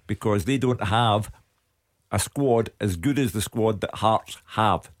 because they don't have a squad as good as the squad that Hearts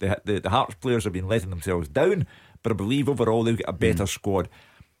have. The Hearts players have been letting themselves down, but I believe overall they've got a better squad.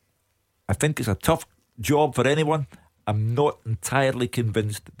 I think it's a tough job for anyone. I'm not entirely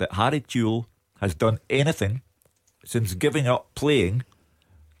convinced that Harry Kewell has done anything since giving up playing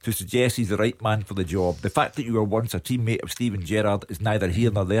to suggest he's the right man for the job. The fact that you were once a teammate of Steven Gerrard is neither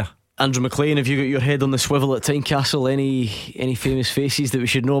here nor there. Andrew McLean, have you got your head on the swivel at Tynecastle? Any famous faces that we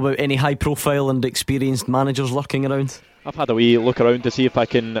should know about? Any high profile and experienced managers lurking around? I've had a wee look around to see if I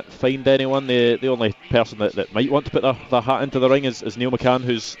can find anyone. The only person that might want to put their hat into the ring is Neil McCann,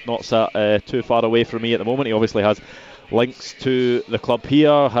 who's not sat too far away from me at the moment. He obviously has links to the club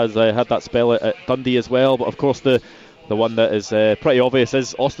here, has had that spell at Dundee as well. But of course the one that is pretty obvious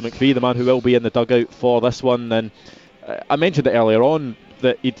is Austin McPhee, the man who will be in the dugout for this one. And I mentioned it earlier on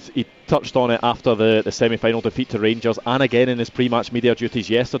that he touched on it after the semi-final defeat to Rangers, and again in his pre-match media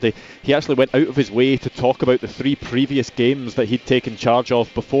duties yesterday. He actually went out of his way to talk about the 3 previous games that he'd taken charge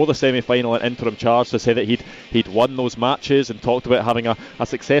of before the semi-final and interim charge, to say that he'd won those matches, and talked about having a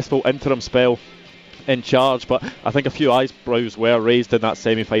successful interim spell in charge. But I think a few eyebrows were raised in that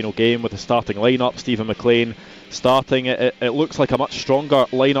semi-final game with the starting lineup. Stephen McLean starting. It looks like a much stronger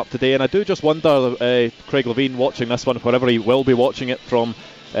lineup today, and I do just wonder, Craig Levein watching this one, wherever he will be watching it from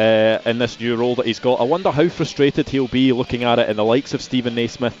in this new role that he's got, I wonder how frustrated he'll be looking at it in the likes of Stephen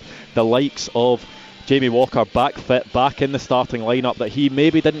Naismith, the likes of Jamie Walker back fit, back in the starting lineup, that he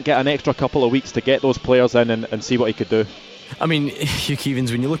maybe didn't get an extra couple of weeks to get those players in and see what he could do. I mean, Hugh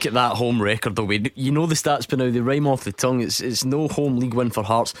Keevins, when you look at that home record, though, you know the stats by now, they rhyme off the tongue. It's no home league win for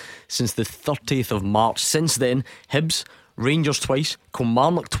Hearts since the 30th of March. Since then, Hibs, Rangers twice,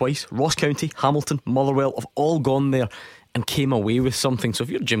 Kilmarnock twice, Ross County, Hamilton, Motherwell have all gone there and came away with something. So if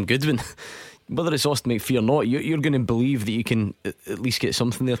you're Jim Goodwin, whether it's Austin McPhee or not, you're going to believe that you can at least get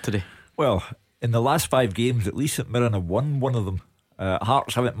something there today. Well, in the last 5 games, at least St Mirren have won one of them.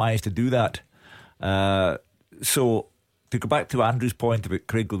 Hearts haven't managed to do that. So to go back to Andrew's point about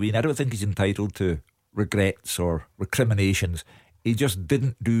Craig Levein, I don't think he's entitled to regrets or recriminations. He just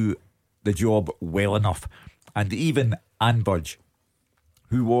didn't do the job well enough. And even Anbudge,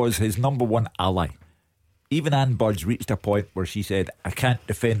 who was his number one ally, even Anne Budge reached a point where she said, I can't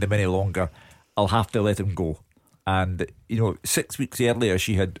defend him any longer, I'll have to let him go. And 6 weeks earlier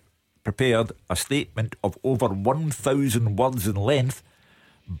she had prepared a statement of over 1,000 words in length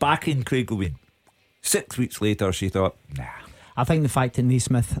backing Craig Levein. 6 weeks later she thought, nah. I think the fact that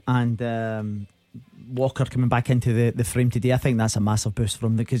Naismith and Walker coming back into the frame today, I think that's a massive boost for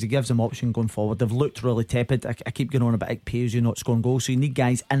them, because it gives them option going forward. They've looked really tepid. I keep going on about Ikpeazu not scoring goals, so you need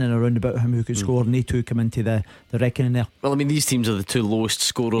guys in and around about him who can score, and they two come into the reckoning there. Well, I mean, these teams are the two lowest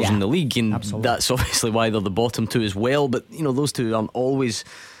scorers in the league, and that's obviously why they're the bottom two as well. But those two aren't always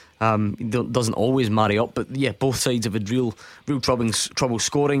doesn't always marry up. But yeah, both sides have had real trouble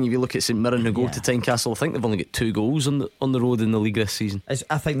scoring. If you look at St Mirren, who go to Tynecastle, I think they've only got 2 goals on the road in the league this season.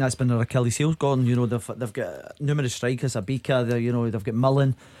 I think that's been their Achilles heel. Gone. They've got numerous strikers. Abika. They've got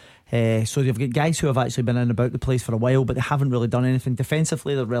Mullen. So they've got guys who have actually been in and about the place for a while, but they haven't really done anything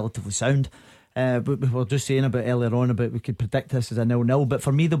defensively. They're relatively sound. But we were just saying about earlier on about we could predict this as a 0-0, but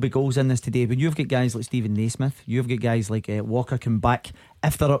for me there'll be goals in this today. When you've got guys like Stephen Naismith, you've got guys like Walker come back,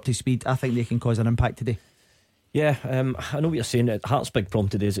 if they're up to speed, I think they can cause an impact today. Yeah, I know what you're saying. Hearts' big problem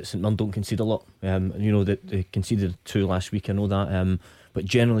today is that St Mirren don't concede a lot. That they conceded 2 last week, I know that, but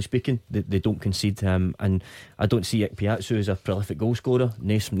generally speaking they don't concede, and I don't see Ikpeazu as a prolific goal scorer.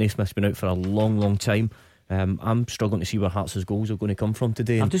 Naismith's been out for a long time. I'm struggling to see where Hearts' goals are going to come from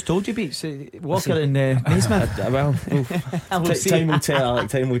today. I've just told you, Beats, Walker and Naismith. Time will tell, Alec.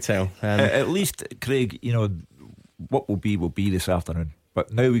 Time will tell. At least, Craig, what will be this afternoon.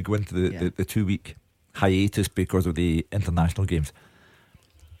 But now we go into the 2-week hiatus because of the international games.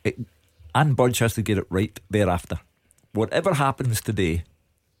 Anne Budge has to get it right thereafter. Whatever happens today,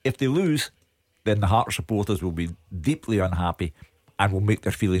 if they lose, then the Hearts supporters will be deeply unhappy and will make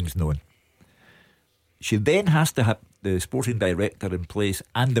their feelings known. She then has to have the sporting director in place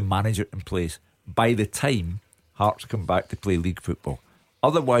and the manager in place by the time Hearts come back to play league football.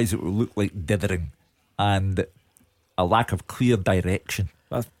 Otherwise it will look like dithering and a lack of clear direction.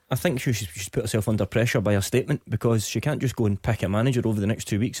 I think she's put herself under pressure by her statement, because she can't just go and pick a manager over the next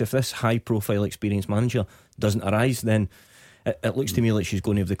 2 weeks. If this high profile experienced manager doesn't arise, then it looks to me like she's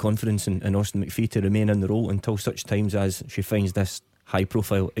going to have the confidence in Austin McPhee to remain in the role until such times as she finds this high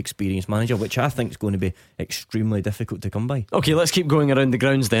profile experienced manager, which I think is going to be extremely difficult to come by. Okay, let's keep going around the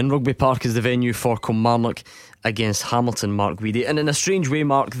grounds then. Rugby Park is the venue for Kilmarnock against Hamilton, Mark Weedy. And in a strange way,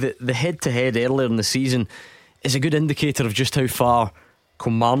 Mark, the head to head earlier in the season is a good indicator of just how far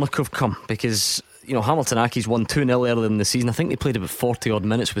Kilmarnock have come, because Hamilton Accies won 2-0 earlier in the season. I think they played about 40 odd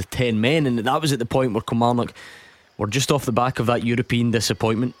minutes with 10 men, and that was at the point where Kilmarnock were just off the back of that European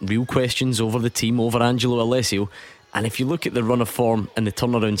disappointment, real questions over the team, over Angelo Alessio. And if you look at the run of form and the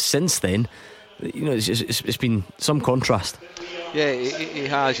turnaround since then, it's been some contrast. Yeah, he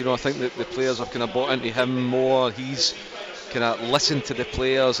has. I think that the players have kind of bought into him more. He's kind of listened to the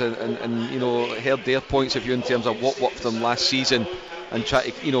players and heard their points of view in terms of what worked for them last season, and try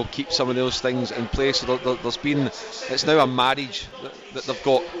to keep some of those things in place. So it's now a marriage that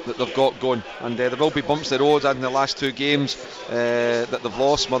they've got going, and there will be bumps in the road in the last 2 games that they've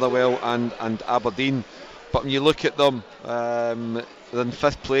lost, Motherwell and Aberdeen. But when you look at them, they're in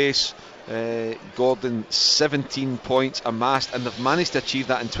 5th place. Gordon 17 points amassed, and they've managed to achieve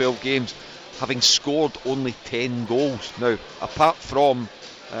that in 12 games, having scored only 10 goals. Now, apart from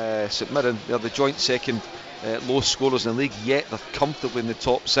St Mirren, they're the joint second lowest scorers in the league, yet they're comfortably in the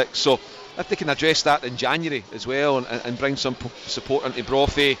top 6. So if they can address that in January as well and bring some support into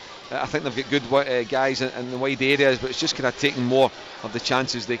Brophy, I think they've got good guys in the wide areas, but it's just kind of taking more of the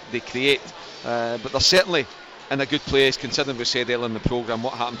chances they create. But they're certainly in a good place, considering we said earlier in the programme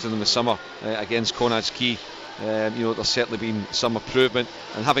what happened to them in the summer against Connacht's Quay. There's certainly been some improvement,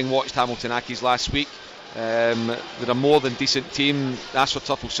 and having watched Hamilton Accies last week, they're a more than decent team.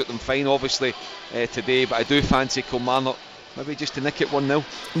 Asherturf will suit them fine obviously today, but I do fancy Kilmarnock maybe just to nick it 1-0.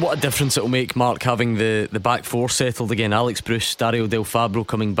 What a difference it'll make, Mark, having the back four settled again. Alex Bruce, Dario Del Fabro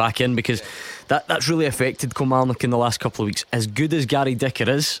coming back in, because that's really affected Kilmarnock in the last couple of weeks. As good as Gary Dicker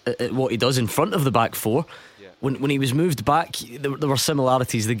is at what he does in front of the back four, when he was moved back, there were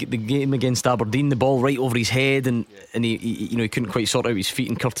similarities. The game against Aberdeen, the ball right over his head, and he couldn't quite sort out his feet,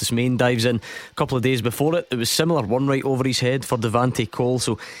 and Curtis Main dives in. A couple of days before it was similar, one right over his head for Devante Cole.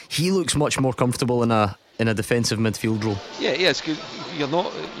 So he looks much more comfortable in a defensive midfield role. Yeah, it's good.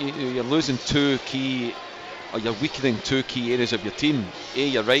 You're losing 2 key, or you're weakening 2 key areas of your team. A,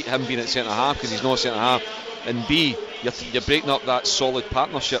 you're right, him being at centre half because he's not centre half, and B, you're breaking up that solid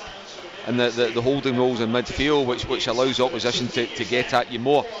partnership and the holding roles in midfield, which allows opposition to get at you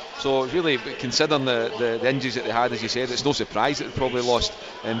more. So really, considering the injuries that they had, as you said, it's no surprise that they probably lost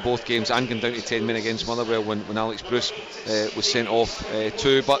in both games and gone down to 10 men against Motherwell when Alex Bruce was sent off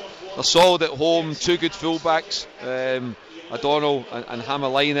too. But they're solid at home, two good fullbacks, O'Donnell and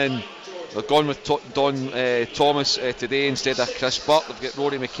Hammerlinen. They've gone with Don Thomas today instead of Chris Butt. They've got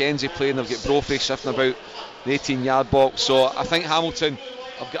Rory McKenzie playing, they've got Brophy shifting about the 18-yard box. So I think Hamilton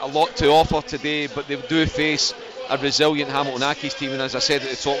have got a lot to offer today, but they do face a resilient Hamilton Accies team. And as I said at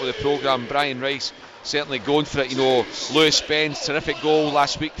the top of the programme, Brian Rice certainly going for it. Lewis Spence, terrific goal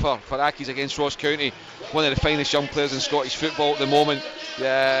last week for Accies against Ross County, one of the finest young players in Scottish football at the moment.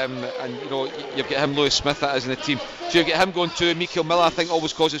 And you've got him, Lewis Smith, that is in the team. So you've got him going too. Mikael Miller, I think,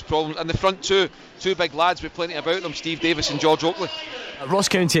 always causes problems. And the front two big lads with plenty about them, Steve Davis and George Oakley. Ross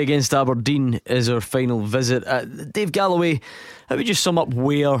County against Aberdeen is our final visit. Dave Galloway, how would you sum up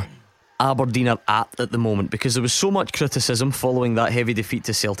where Aberdeen are at the moment? Because there was so much criticism following that heavy defeat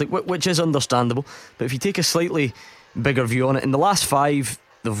to Celtic, which is understandable. But if you take a slightly bigger view on it, in the last 5,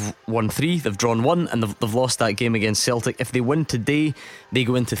 they've won 3, they've drawn 1, and they've lost that game against Celtic. If they win today, they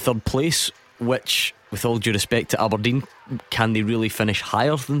go into 3rd place, which, with all due respect to Aberdeen, can they really finish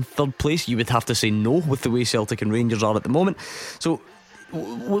higher than 3rd place? You would have to say no with the way Celtic and Rangers are at the moment. So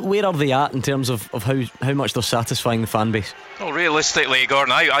where are they at in terms of how much they're satisfying the fan base? Well, realistically,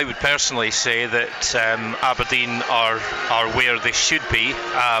 Gordon, I would personally say that Aberdeen are where they should be.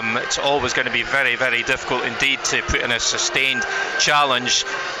 It's always going to be very, very difficult indeed to put in a sustained challenge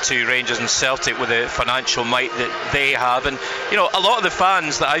to Rangers and Celtic with the financial might that they have. And a lot of the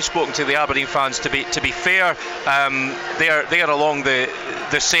fans that I've spoken to, the Aberdeen fans, to be fair, they are along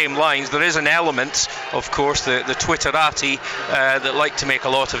the same lines. There is an element, of course, the Twitterati that like to make a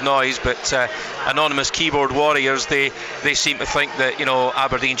lot of noise, but anonymous keyboard warriors, they seem to think that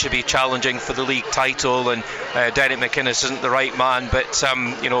Aberdeen should be challenging for the league title, and Derek McInnes isn't the right man, but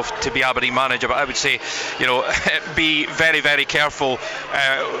to be Aberdeen manager. But I would say be very, very careful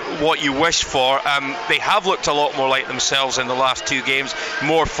what you wish for. They have looked a lot more like themselves in the last 2 games,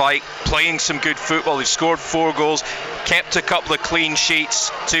 more fight, playing some good football. They've scored 4 goals, kept a couple of clean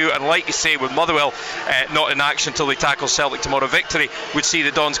sheets too, and like you say, with Motherwell not in action until they tackle Celtic tomorrow, victory would see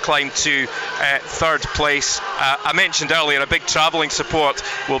the Dons climb to 3rd place. I mentioned earlier a big travelling support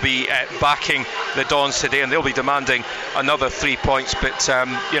will be backing the Dons today, and they'll be demanding another 3 points. But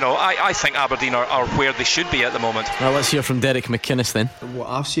I think Aberdeen are where they should be at the moment. Well, let's hear from Derek McInnes then. What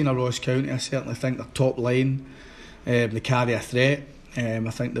I've seen of Ross County, I certainly think their top line, they carry a threat. I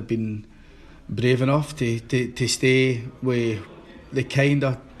think they've been brave enough to stay with the kind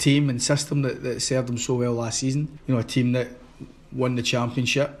of team and system that served them so well last season. A team that won the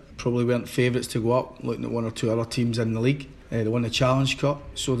championship, probably weren't favourites to go up, looking at 1 or 2 other teams in the league. They won the Challenge Cup,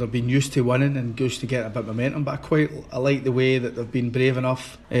 so they've been used to winning and used to getting a bit of momentum. But I like the way that they've been brave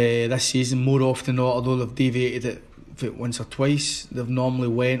enough this season. More often than not, although they've deviated it once or twice, they've normally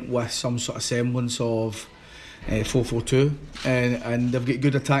went with some sort of semblance of 4-4-2, and they've got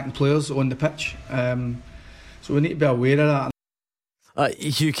good attacking players on the pitch. So we need to be aware of that.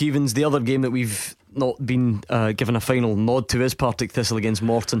 Hugh Keevins, the other game that we've not been given a final nod to is Partick Thistle against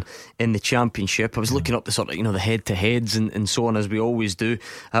Morton in the Championship. I was looking up the sort of the head-to-heads and so on, as we always do,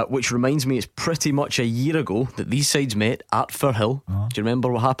 which reminds me it's pretty much a year ago that these sides met at Firhill. Do you remember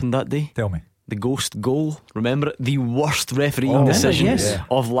what happened that day? Tell me. The ghost goal, remember it? The worst refereeing decision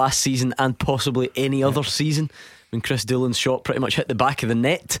of last season and possibly any other season, when Chris Doolan's shot pretty much hit the back of the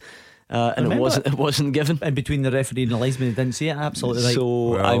net. And it wasn't given. In between the referee and the linesman, they didn't see it. Absolutely right.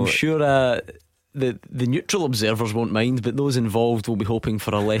 So I'm sure the neutral observers won't mind, but those involved will be hoping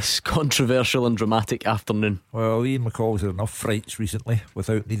for a less controversial and dramatic afternoon. Well, Ian McCall's had enough frights recently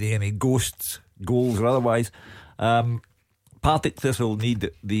without needing any ghosts, goals or otherwise. Partick Thistle need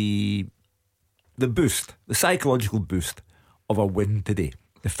the boost, the psychological boost of a win today.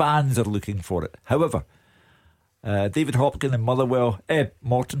 The fans are looking for it. However, David Hopkin and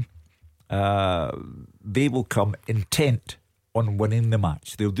Morton, they will come intent on winning the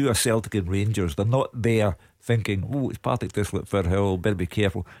match. They'll do a Celtic and Rangers. They're not there thinking, it's Partick Thistle at Firhill, better be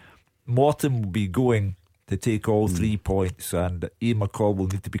careful. Morton will be going to take all 3 points, and Ian McCall will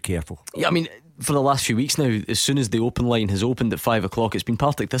need to be careful. Yeah, I mean, for the last few weeks now, as soon as the open line has opened at 5 o'clock, it's been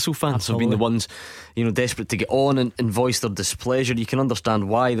Partick Thistle fans have been the ones desperate to get on and voice their displeasure. You can understand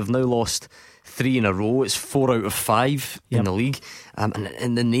why. They've now lost 3 in a row. It's 4 out of 5 in the league,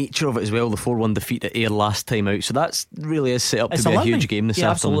 and the nature of it as well, the 4-1 defeat at Ayr last time out. So that's really is set up to be a huge game this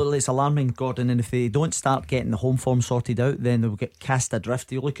afternoon. Absolutely, it's alarming, Gordon. And if they don't start getting the home form sorted out, then they'll get cast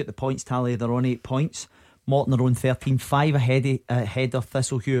adrift. You look at the points tally, they're on 8 points, Morton are on 13, 5 ahead of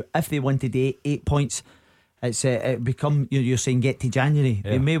Thistle, Hugh. If they win today, 8 points. It become, you're saying get to January.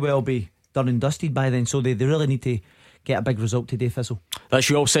 They may well be done and dusted by then, so they really need to get a big result today, Thistle. That's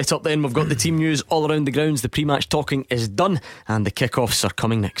you all set up then. We've got the team news all around the grounds. The pre-match talking is done and the kick-offs are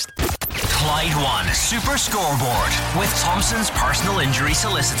coming next. Clyde One Super Scoreboard with Thompson's personal injury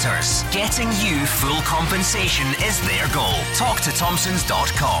solicitors. Getting you full compensation is their goal. Talk to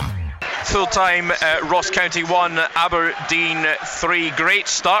Thompsons.com. Full time, Ross County 1, Aberdeen 3. Great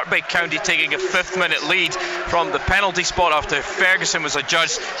start by County, taking a 5th-minute lead from the penalty spot after Ferguson was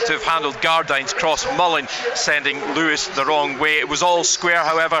adjudged to have handled Gardine's cross. Mullen sending Lewis the wrong way. It was all square,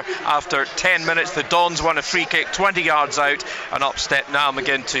 however, after 10 minutes. The Dons won a free kick 20 yards out, and up stepped Niall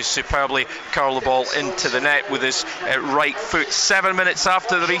McGinn to superbly curl the ball into the net with his right foot. 7 minutes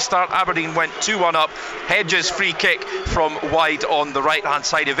after the restart, Aberdeen went 2-1 up. Hedges free kick from wide on the right-hand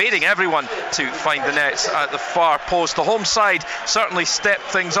side, evading everyone to find the nets at the far post. The home side certainly stepped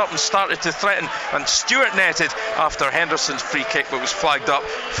things up and started to threaten, and Stewart netted after Henderson's free kick but was flagged up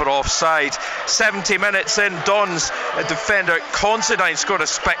for offside. 70 minutes in, Dons defender Considine scored a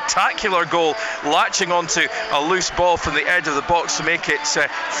spectacular goal, latching onto a loose ball from the edge of the box to make it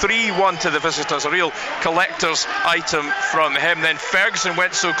 3-1 to the visitors. A real collector's item from him. Then Ferguson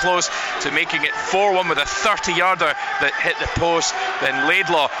went so close to making it 4-1 with a 30-yarder that hit the post. Then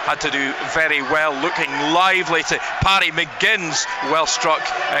Laidlaw had to do very well, looking lively to parry McGinn's well struck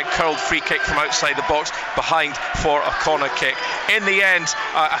curled free kick from outside the box behind for a corner kick. In the end,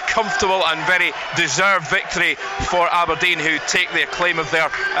 a comfortable and very deserved victory for Aberdeen, who take the acclaim of their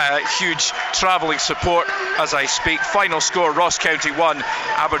huge travelling support as I speak. Final score, Ross County 1,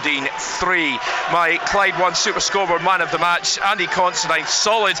 Aberdeen 3. My Clyde One Super Scoreboard man of the match, Andy Considine,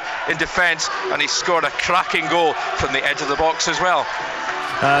 solid in defence, and he scored a cracking goal from the edge of the box as well.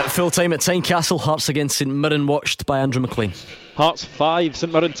 Full time at Tynecastle, Hearts against St Mirren, watched by Andrew McLean. Hearts 5,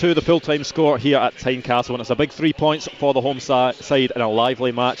 St Mirren 2, the full-time score here at Tynecastle, and it's a big 3 points for the home side in a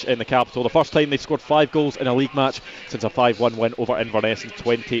lively match in the capital. The first time they've scored 5 goals in a league match since a 5-1 win over Inverness in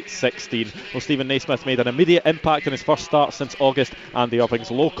 2016. Well, Stephen Naismith made an immediate impact in his first start since August, and the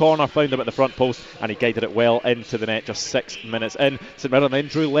Irving's low corner found him at the front post, and he guided it well into the net just 6 minutes in. St Mirren then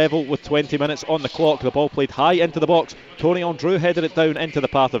drew level with 20 minutes on the clock. The ball played high into the box. Tony Andrew headed it down into the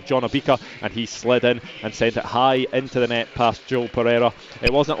path of John Obika, and he slid in and sent it high into the net past Joel Pereira.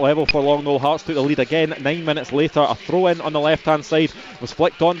 It wasn't level for long though. Hearts took the lead again 9 minutes later. A throw in on the left hand side was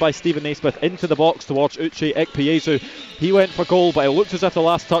flicked on by Stephen Naismith into the box towards Uche Ikpeazu. He went for goal, but it looked as if the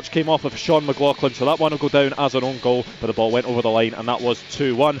last touch came off of Sean McLaughlin, so that one will go down as an own goal, but the ball went over the line, and that was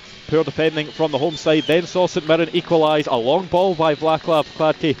 2-1. Poor defending from the home side then saw St Mirren equalise. A long ball by Vaclav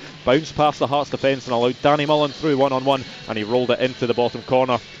Kladke bounced past the Hearts defence and allowed Danny Mullen through 1-on-1, and he rolled it into the bottom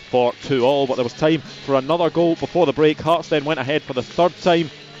corner for 2-2, but there was time for another goal before the break. Hearts then went ahead for the third time.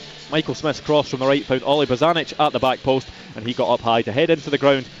 Michael Smith's cross from the right found Ollie Bozanic at the back post, and he got up high to head into the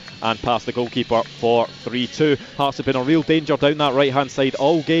ground and past the goalkeeper for 3-2. Hearts have been in real danger down that right hand side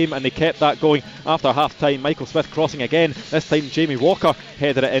all game, and they kept that going after half time. Michael Smith crossing again, this time Jamie Walker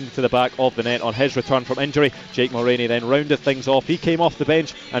headed it into the back of the net on his return from injury. Jake Mulroney then rounded things off. He came off the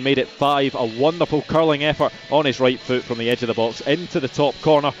bench and made it 5. A wonderful curling effort on his right foot from the edge of the box into the top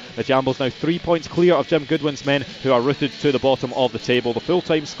corner. The Jambles now 3 points clear of Jim Goodwin's men, who are rooted to the bottom of the table. The full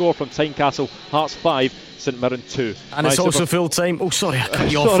time score from Tynecastle, Hearts 5, St Mirren 2. And it's also full time. Oh, sorry, I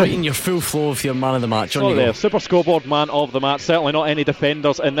cut you off right in your full flow of your man of the match. Sorry there. Super Scoreboard man of the match. Certainly not any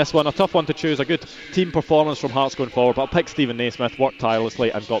defenders in this one. A tough one to choose. A good team performance from Hearts going forward, but I'll pick Stephen Naismith. Worked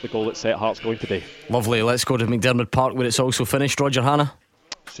tirelessly and got the goal that set Hearts going today. Lovely. Let's go to McDermott Park, where it's also finished. Roger Hannah.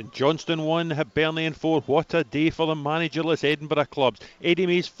 St Johnstone 1, Hibernian 4. What a day for the managerless Edinburgh clubs. Eddie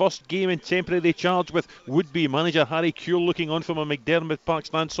May's first game in temporary charge, with would-be manager Harry Kewell looking on from a McDermott Park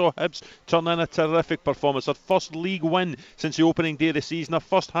stand, saw Hibs turn in a terrific performance. Their first league win since the opening day of the season, a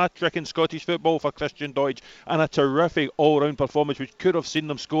first hat-trick in Scottish football for Christian Doidge, and a terrific all-round performance which could have seen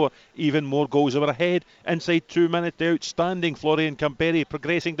them score even more goals. They were ahead inside 2 minutes. The outstanding Florian Camberry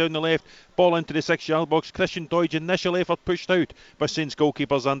progressing down the left, ball into the 6-yard box. Christian Doidge, initial effort pushed out by Saints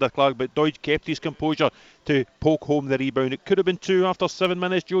goalkeepers under Clark, but Doidge kept his composure to poke home the rebound. It could have been 2 after 7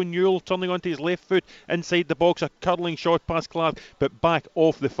 minutes. Joe Newell turning onto his left foot inside the box, a curling shot past Clark, but back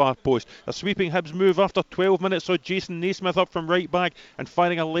off the far post. A sweeping Hibs move after 12 minutes saw Jason Naismith up from right back and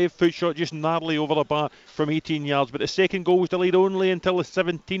firing a left foot shot just narrowly over the bar from 18 yards, but the second goal was delayed only until the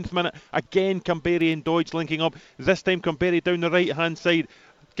 17th minute. Again Camberry and Doidge linking up, this time Camberry down the right hand side.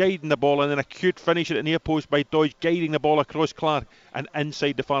 guiding the ball, and an acute finish at the near post by Dodge, guiding the ball across Clark and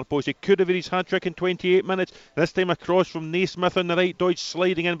inside the far post. He could have his hat-trick in 28 minutes. This time across from Naismith on the right, Dodge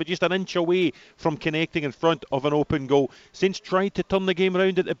sliding in, but just an inch away from connecting in front of an open goal. Saints tried to turn the game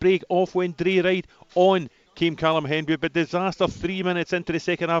around at the break. Off went Dre Wright, on came Callum Henry, but disaster 3 minutes into the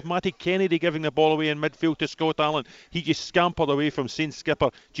second half. Matty Kennedy giving the ball away in midfield to Scott Allen. He just scampered away from Saints skipper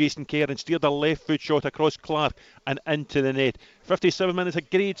Jason Kerr and steered a left foot shot across Clark and into the net. 57 minutes, a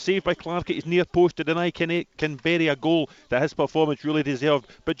great save by Clark at his near post to deny Canberra a goal that his performance really deserved.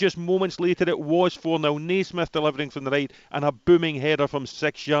 But just moments later it was 4-0. Naismith delivering from the right and a booming header from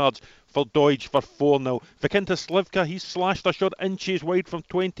 6 yards for Deutsch for 4-0. Vikinta Slivka, he slashed a shot inches wide from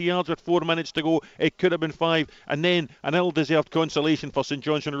 20 yards with 4 minutes to go. It could have been 5. And then an ill-deserved consolation for St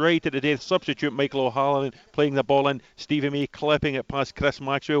Johnstone right at the death. Substitute Michael O'Halloran playing the ball in. Stevie May clipping it past Chris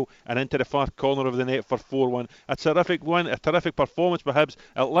Maxwell and into the far corner of the net for 4-1. A terrific win, a terrific performance by Hibs.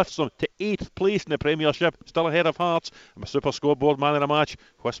 It lifts them to 8th place in the Premiership, still ahead of Hearts. I'm a Super Scoreboard man of the match.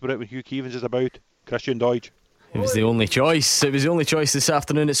 Whisper it when Hugh Keevins is about. Christian Deutsch. It was the only choice. It was the only choice this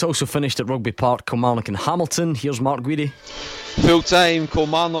afternoon. It's also finished at Rugby Park, Kilmarnock and Hamilton. Here's Mark Guidi. Full time,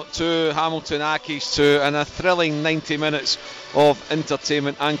 Kilmarnock 2, Hamilton Accies 2, and a thrilling 90 minutes of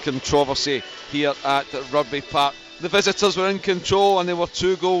entertainment and controversy here at Rugby Park. The visitors were in control and they were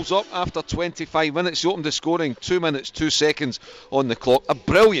 2 goals up after 25 minutes. They opened the scoring 2 minutes 2 seconds on the clock. A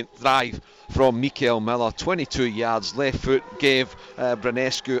brilliant drive from Mikael Miller, 22 yards, left foot, gave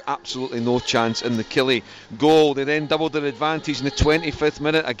Branescu absolutely no chance in the Killie goal. They then doubled their advantage in the 25th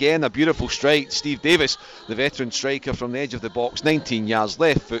minute. Again, a beautiful strike. Steve Davis, the veteran striker from the edge of the box, 19 yards,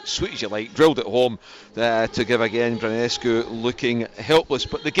 left foot, sweet as you like, drilled it home to give again Branescu looking helpless.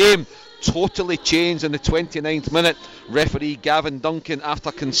 But the game totally changed in the 29th minute. Referee Gavin Duncan,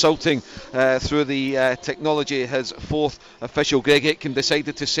 after consulting through the technology, his 4th official Greg Aitken,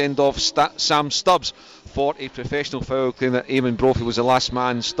 decided to send off Sam Stubbs for a professional foul, claiming that Eamon Brophy was the last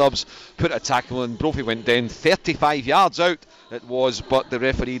man. Stubbs put a tackle and Brophy went down 35 yards out it was, but the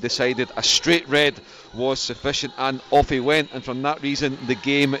referee decided a straight red was sufficient and off he went, and from that reason the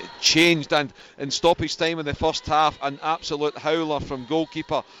game changed. And in stoppage time in the first half, an absolute howler from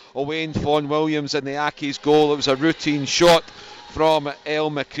goalkeeper Owain Vaughan Williams in the Accies goal. It was a routine shot from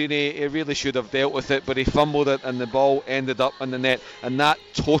El McCreaney. He really should have dealt with it, but he fumbled it and the ball ended up in the net, and that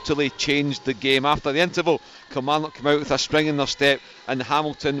totally changed the game. After the interval, Kilmarnock came out with a spring in their step and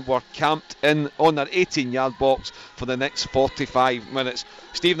Hamilton were camped in on their 18-yard box for the next 45 minutes.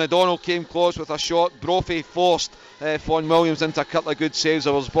 Stephen O'Donnell came close with a shot. Brophy forced Vaughan Williams into a couple of good saves.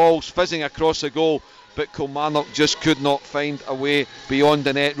 There was balls fizzing across the goal, but Kilmarnock just could not find a way beyond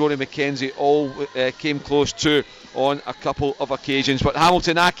the net. Rory McKenzie all came close too on a couple of occasions, but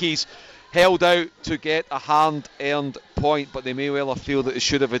Hamilton Accies held out to get a hard-earned point, but they may well have feel that they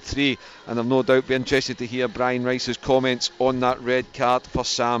should have had 3, and I've no doubt be interested to hear Brian Rice's comments on that red card for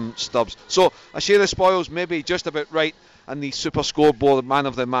Sam Stubbs. So a share of spoils maybe just about right, and the Super Scoreboard man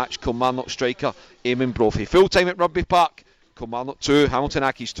of the match, Kilmarnock striker Eamon Brophy. Full time at Rugby Park, Kilmarnock 2, Hamilton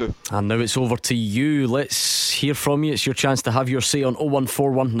Accies 2. And now it's over to you. Let's hear from you. It's your chance to have your say on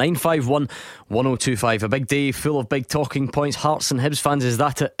 0141 951 1025. A big day full of big talking points. Hearts and Hibs fans, is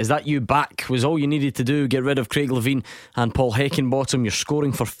that it? Is that you back? Was all you needed to do get rid of Craig Levein and Paul Heckingbottom? You're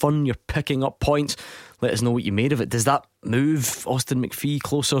scoring for fun, you're picking up points. Let us know what you made of it. Does that move Austin McPhee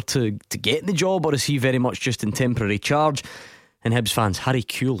closer to getting the job, or is he very much just in temporary charge? And Hibs fans, Harry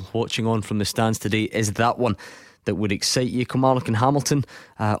Kuehl watching on from the stands today, is that one that would excite you? Kilmarnock and Hamilton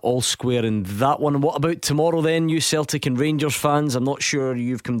all square in that one. What about tomorrow then, you Celtic and Rangers fans? I'm not sure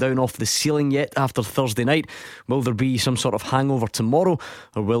you've come down off the ceiling yet after Thursday night. Will there be some sort of hangover tomorrow,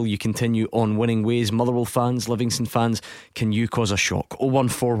 or will you continue on winning ways? Motherwell fans, Livingston fans, can you cause a shock?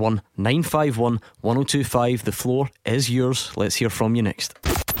 0141 951 1025. The floor is yours. Let's hear from you next.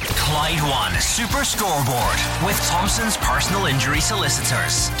 Clyde One Super Scoreboard with Thompson's personal injury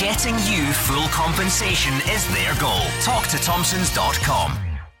solicitors. Getting you full compensation is their goal. Talk to Thompsons.com.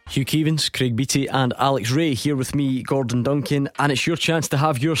 Hugh Keevins, Craig Beattie and Alex Ray here with me, Gordon Duncan, and it's your chance to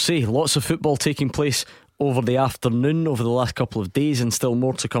have your say. Lots of football taking place over the afternoon, over the last couple of days, and still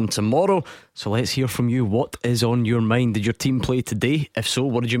more to come tomorrow. So let's hear from you. What is on your mind? Did your team play today? If so,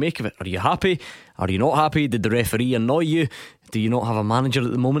 what did you make of it? Are you happy? Are you not happy? Did the referee annoy you? Do you not have a manager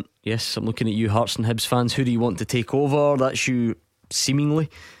at the moment? Yes, I'm looking at you, Hearts and Hibs fans. Who do you want to take over? That's you, seemingly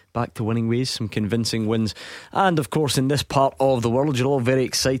back to winning ways, some convincing wins. And of course, in this part of the world, you're all very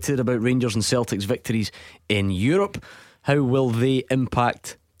excited about Rangers and Celtic's victories in Europe. How will they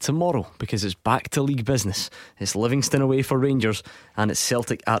impact tomorrow? Because it's back to league business. It's Livingston away for Rangers and it's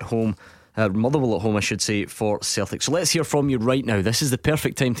Celtic at home Motherwell at home, I should say, for Celtic. So let's hear from you right now. This is the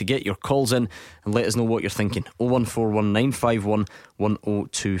perfect time to get your calls in and let us know what you're thinking. 0141951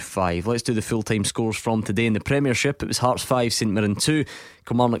 1025. Let's do the full-time scores from today in the Premiership. It was Hearts 5, St Mirren 2,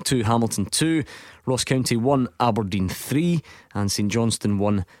 Kilmarnock 2, Hamilton 2, Ross County 1, Aberdeen 3, and St Johnstone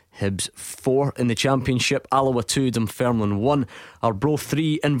 1, Hibs 4. In the Championship, Alloa 2, Dunfermline 1, Arbroath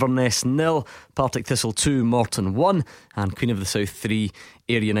 3, Inverness 0, Partick Thistle 2, Morton 1, and Queen of the South 3,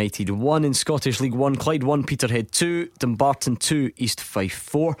 Ayr United 1. In Scottish League 1, Clyde 1, Peterhead 2, Dumbarton 2, East Fife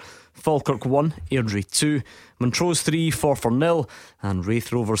 4, Falkirk 1, Airdrie 2, Montrose 3, Forfar 0, and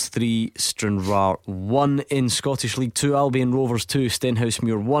Wraith Rovers 3, Stranraer 1. In Scottish League 2, Albion Rovers 2,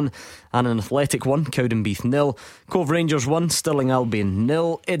 Stenhousemuir 1, and an Athletic 1, Cowdenbeath 0, Cove Rangers 1, Stirling Albion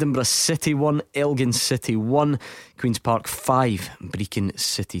 0, Edinburgh City 1, Elgin City 1, Queen's Park 5, Brecon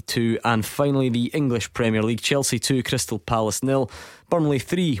City 2, and finally the English Premier League, Chelsea 2, Crystal Palace 0, Burnley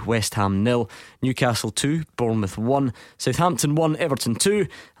 3, West Ham 0, Newcastle 2, Bournemouth 1, Southampton 1, Everton 2,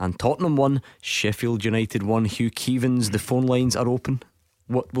 and Tottenham 1, Sheffield United 1. Hugh Keevans, the phone lines are open.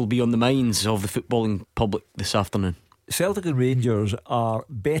 What will be on the minds of the footballing public this afternoon? Celtic and Rangers are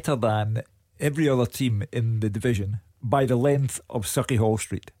better than every other team in the division by the length of Sucky Hall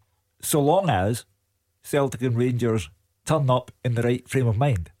Street, so long as Celtic and Rangers turn up in the right frame of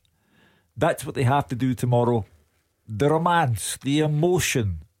mind. That's what they have to do tomorrow. The romance, the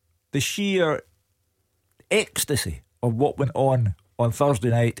emotion, the sheer ecstasy of what went on Thursday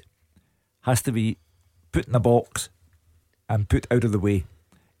night has to be put in a box and put out of the way.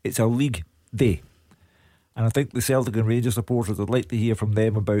 It's a league day, and I think the Celtic and Rangers supporters would like to hear from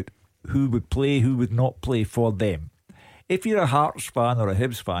them about who would play, who would not play for them. If you're a Hearts fan or a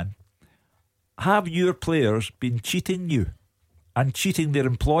Hibs fan, have your players been cheating you and cheating their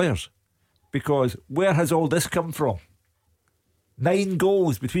employers? Because where has all this come from? 9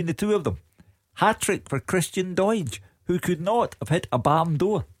 goals between the two of them. Hat-trick for Christian Doidge, who could not have hit a barn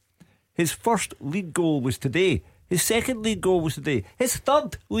door. His first league goal was today. His second league goal was today. His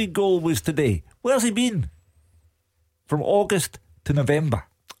third league goal was today. Where's he been? From August to November.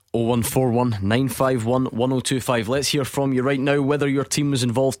 0141 951 1025. Let's hear from you right now, whether your team was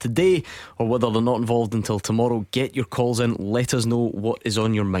involved today or whether they're not involved until tomorrow. Get your calls in, let us know what is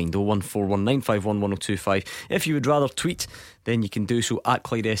on your mind. 0141 951 1025. If you would rather tweet, then you can do so at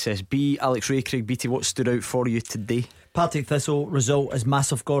Clyde SSB. Alex Ray, Craig Beattie, what stood out for you today? Partick Thistle result is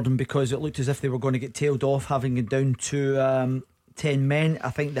massive, Gordon, because it looked as if they were going to get tailed off, having gone down to 10 men.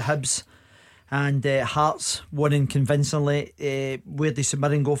 I think the Hibs and Hearts winning convincingly. Where did St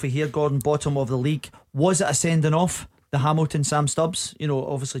Mirren go for here, Gordon? Bottom of the league. Was it a sending off? The Hamilton Sam Stubbs,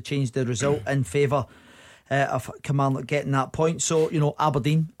 obviously changed the result in favour of Kilmarnock getting that point. So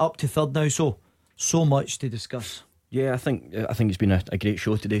Aberdeen up to third now. So much to discuss. Yeah, I think it's been a great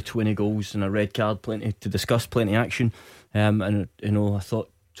show today. 20 goals and a red card, plenty to discuss, plenty of action. And I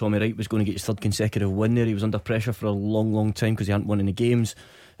thought Tommy Wright was going to get his third consecutive win there. He was under pressure for a long time because he hadn't won any games.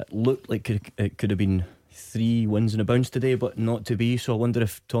 It looked like it could have been 3 wins and a bounce today, but not to be. So I wonder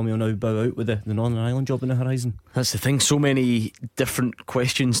if Tommy will now bow out with the Northern Ireland job on the horizon. That's the thing, so many different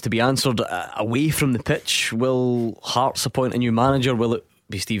questions to be answered away from the pitch. Will Hearts appoint a new manager? Will it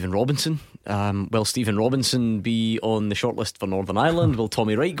be Stephen Robinson? Will Stephen Robinson be on the shortlist for Northern Ireland? Will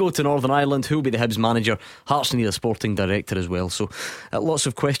Tommy Wright go to Northern Ireland? Who will be the Hibs manager? Hearts need a sporting director as well. So lots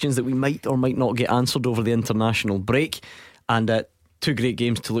of questions that we might or might not get answered over the international break. And 2 great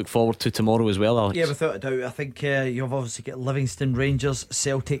games to look forward to tomorrow as well, Alex. Yeah, without a doubt. I think you've obviously got Livingston, Rangers,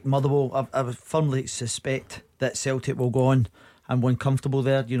 Celtic, Motherwell. I would firmly suspect that Celtic will go on and win comfortable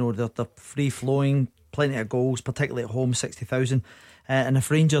there. They're free flowing, plenty of goals, particularly at home, 60,000. And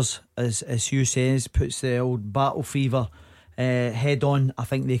if Rangers, as Hugh says, puts the old battle fever head on, I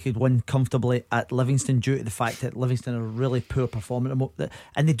think they could win comfortably at Livingston, due to the fact that Livingston are really poor performing,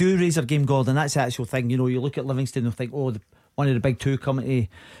 and they do raise their game, Gordon. That's the actual thing. You look at Livingston and think, one of the big two coming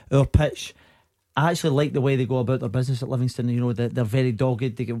to our pitch. I actually like the way they go about their business at Livingston. They're very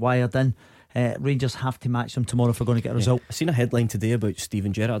dogged, they get wired in. Rangers have to match them tomorrow if we're going to get a result. I seen a headline today about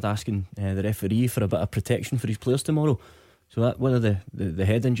Stephen Gerrard asking the referee for a bit of protection for his players tomorrow. So that whether the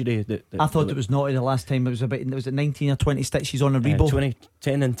head injury I thought it was naughty the last time. Was it 19 or 20 stitches on a Rebo?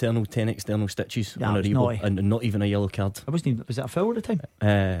 10 internal, 10 external stitches on a Rebo, naughty. and not even a yellow card. Was it a foul at the time?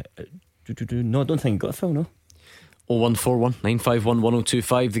 No, I don't think he got a foul, no. 0141 951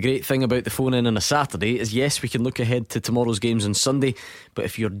 1025. The great thing about the phone in on a Saturday is, yes, we can look ahead to tomorrow's games on Sunday, but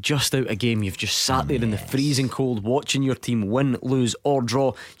if you're just out a game, you've just sat there in the freezing cold watching your team win, lose or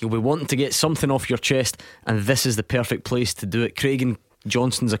draw, you'll be wanting to get something off your chest, and this is the perfect place to do it. Craig in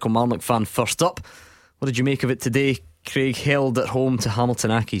Johnston's a Kilmarnock fan. First up, what did you make of it today? Craig, held at home to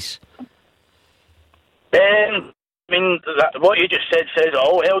Hamilton Accies. I mean, what you just said says it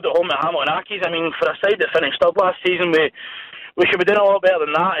all. Held at home at Hamilton Accies. I mean, for a side that finished third last season, we should be doing a lot better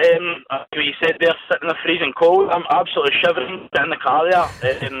than that. What you said there, sitting in the freezing cold, I'm absolutely shivering in the car there.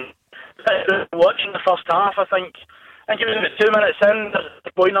 Watching the first half, I think it was about 2 minutes in,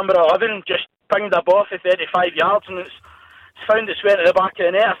 the boy number 11 just pinged a ball for 35 yards and it's found its way into the back of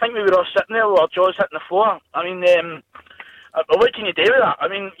the net. I think we were all sitting there with our jaws hitting the floor. I mean, what can you do with that? I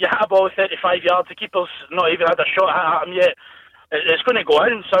mean, you hit a ball 35 yards, the keeper's not even had a shot at him yet. It's going to go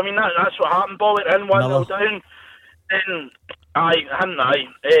in. So, I mean, that's what happened. Ball went in, 1-0 down. Then,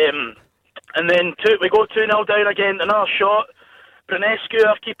 and then we go 2-0 down again, another shot. Brunescu,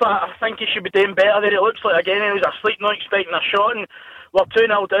 our keeper, I think he should be doing better there. It looks like, again, he was asleep, not expecting a shot, and we're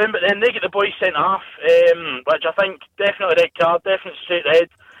 2-0 down, but then they get the boys sent off, which I think definitely red card, definitely straight red.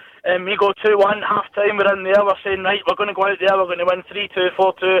 We go 2-1, half time, we're in there, we're saying, right, we're going to go out there, we're going to win 3-2,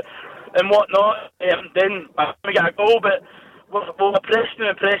 4-2, and whatnot. Then we get a goal, but we're pressing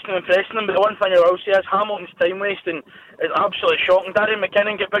them, but the one thing I will say is Hamilton's time wasting is absolutely shocking. Darren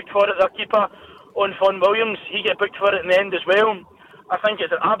McKinnon get booked for it, their keeper, on Fon Williams, he get booked for it in the end as well. I think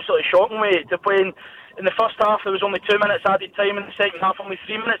it's an absolutely shocking way to play. In the first half there was only 2 minutes added time, in the second half only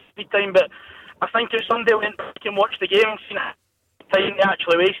 3 minutes added time, but I think if somebody went back and watched the game and seen how much time they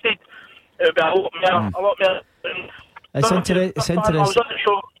actually wasted, it would be a lot more. It's interesting. I was on the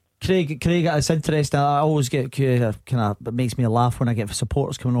show. Craig, it's interesting. I always get kind of, it makes me laugh when I get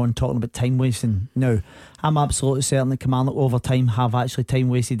supporters coming on talking about time wasting. Now, I'm absolutely certain that Kilmarnock over time have actually time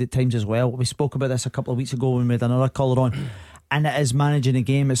wasted at times as well. We spoke about this a couple of weeks ago when we had another caller on, and it is managing a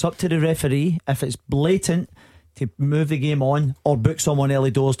game. It's up to the referee if it's blatant to move the game on or book someone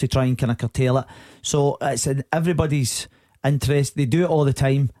early doors to try and kind of curtail it. So it's in everybody's interest. They do it all the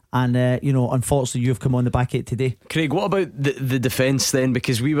time. And unfortunately you've come on the back of it today. Craig, what about the defence then?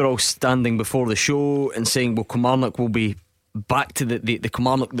 Because we were all standing before the show and saying, well, Kilmarnock will be back to the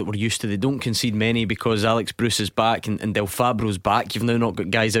Kilmarnock that we're used to. They don't concede many because Alex Bruce is back and Del Fabro's back. You've now not got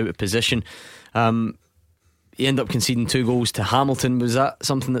guys out of position. You end up conceding 2 goals to Hamilton. Was that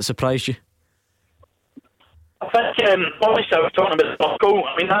something that surprised you? I think obviously I was talking about the goal.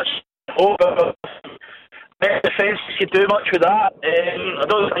 I mean, that's over. Defence could do much with that.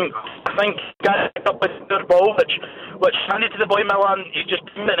 I think guys picked up with their ball, which handed to the boy Miller, and he's just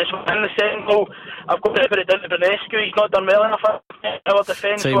in the second goal. I've got to put it down to Brunescu. He's not done well enough at our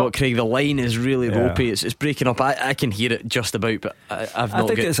defence. Tell you what, Craig, the line is really ropey. It's breaking up. I can hear it just about, but I've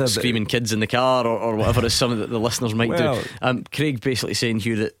not got screaming kids in the car or whatever is some of the listeners might do. Craig basically saying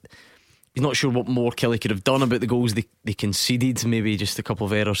here that he's not sure what more Kelly could have done about the goals they conceded. Maybe just a couple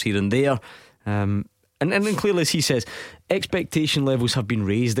of errors here and there. And then clearly, as he says, expectation levels have been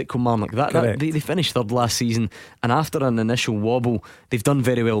raised at Kilmarnock. They finished third last season, and after an initial wobble, they've done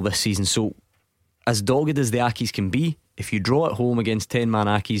very well this season. So, as dogged as the Accies can be, if you draw at home against 10-man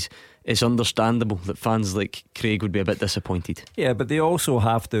Accies, it's understandable that fans like Craig would be a bit disappointed. Yeah, but they also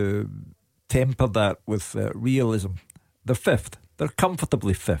have to temper that with realism. They're fifth. They're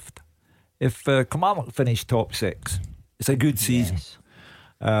comfortably fifth. If Kilmarnock finish top 6, it's a good season.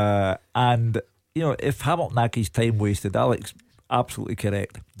 Yes. And if Hamilton Accies time wasted, Alex, absolutely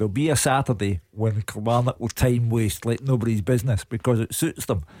correct. There'll be a Saturday when Kilmarnock will time waste like nobody's business because it suits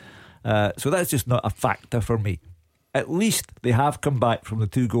them. So that's just not a factor for me. At least they have come back from the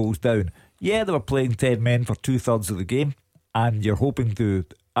 2 goals down. Yeah, they were playing 10 men for 2/3 of the game, and you're hoping to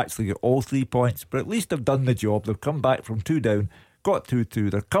actually get all 3 points, but at least they've done the job. They've come back from 2 down, got 2-2,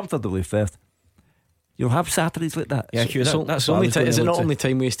 they're comfortably fifth. You'll have Saturdays like that. Yeah, that's only is it not only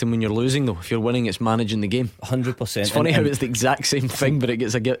time wasting when you're losing though? If you're winning, it's managing the game. 100%. It's funny how it's the exact same thing, but it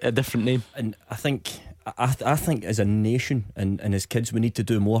gets a different name. And I think as a nation and as kids, we need to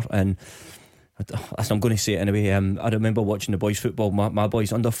do more. And I'm going to say it anyway. I remember watching the boys' football, my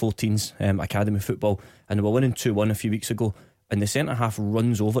boys under 14s academy football, and they were winning 2-1 a few weeks ago. And the centre half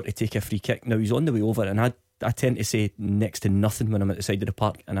runs over to take a free kick. Now he's on the way over, and I tend to say next to nothing when I'm at the side of the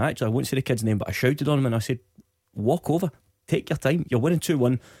park. And I won't say the kid's name, but I shouted on him and I said, walk over, take your time. You're winning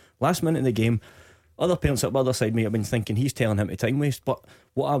 2-1, last minute of the game. Other parents up the other side may have been thinking he's telling him to time waste, but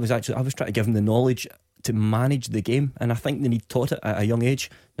I was trying to give him the knowledge to manage the game, and I think they need taught it at a young age.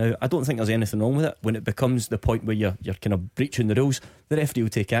 Now I don't think there's anything wrong with it. When it becomes the point where you're kind of breaching the rules, the referee will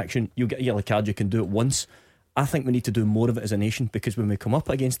take action. You'll get a yellow card, you can do it once. I think we need to do more of it as a nation, because when we come up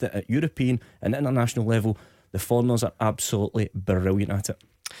against it at European and international level, the foreigners are absolutely brilliant at it.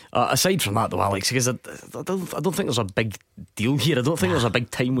 Aside from that though, Alex, because I don't think there's a big deal here. I don't think there's a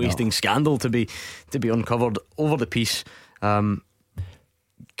big time wasting scandal to be uncovered over the piece. That's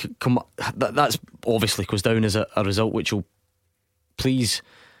obviously goes down as a result which will please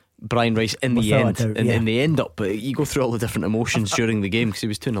Brian Rice in the Without end, a doubt, in the end up. But you go through all the different emotions during the game because he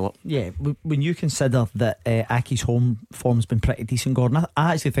was 2-0 up. Yeah, when you consider that Aki's home form's been pretty decent, Gordon,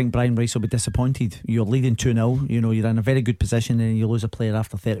 I actually think Brian Rice will be disappointed. You're leading 2-0, you know, you're in a very good position and you lose a player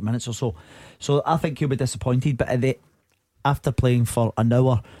after 30 minutes or so. So I think he'll be disappointed. But after playing for an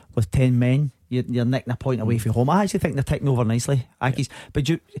hour with 10 men, you're nicking a point away from home. I actually think they're taking over nicely, Aki's. But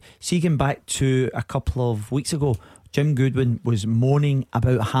you see, going back to a couple of weeks ago, Jim Goodwin was moaning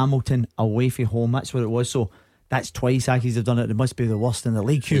about Hamilton away from home. That's what it was. So that's twice Aki's have done it. It must be the worst in the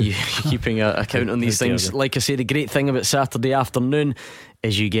league. You're keeping a count on these things. Like I say, the great thing about Saturday afternoon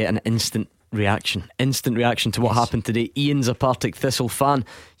is you get an instant reaction to what happened today. Ian's a Partick Thistle fan.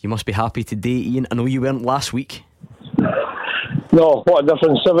 You must be happy today, Ian. I know you weren't last week. No, what a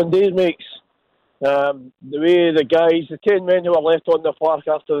difference 7 days makes. The way the guys, the 10 men who were left on the park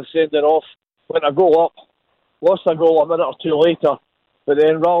after the sending off, went a goal up, lost a goal a minute or two later, but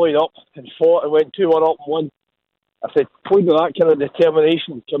then rallied up and fought and went 2-1 up and won. If they played with that kind of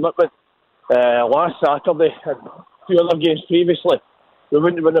determination, commitment last Saturday and 2 other games previously, we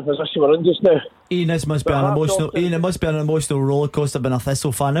wouldn't have been in the position we're in just now. Ian, it must be an emotional roller coaster being a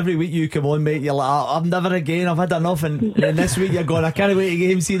Thistle fan. Every week you come on, mate, you're like, I'm never again, I've had enough, and this week you're going, I can't wait to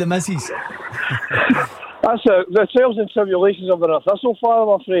get him see the missus. That's the trials and tribulations of being a Thistle fan, I'm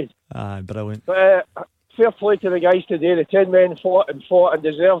afraid. Brilliant. But fair play to the guys today. The 10 men fought and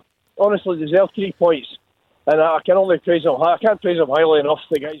honestly deserved 3 points. And I can only praise them. I can't praise them highly enough,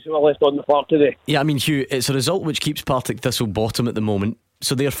 the guys who are left on the park today. Yeah, I mean, Hugh, it's a result which keeps Partick Thistle bottom at the moment.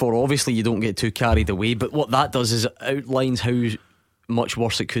 So therefore, obviously, you don't get too carried away. But what that does is it outlines how much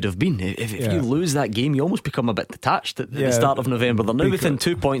worse it could have been. If you lose that game, you almost become a bit detached at the start of November. They're now within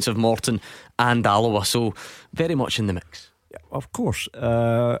 2 points of Morton and Alloa, so very much in the mix. Yeah, of course.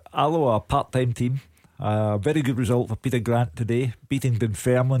 Alloa, a part-time team. Very good result for Peter Grant today, beating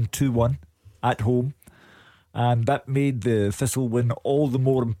Dunfermline 2-1 at home. And that made the Thistle win all the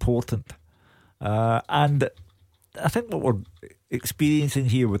more important. And I think what we're experiencing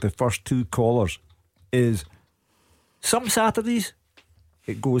here with the first two callers is some Saturdays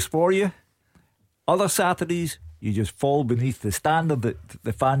it goes for you, other Saturdays you just fall beneath the standard that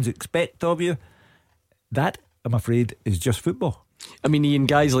the fans expect of you. That, I'm afraid, is just football. I mean, Ian,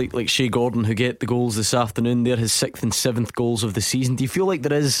 guys like Shea Gordon who get the goals this afternoon, they're his 6th and 7th goals of the season. Do you feel like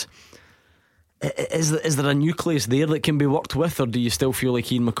there is there a nucleus there that can be worked with, or do you still feel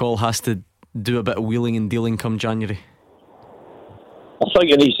like Ian McCall has to do a bit of wheeling and dealing come January? I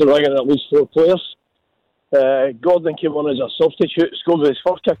think he needs to bring in at least 4 players. Gordon came on as a substitute, scored with his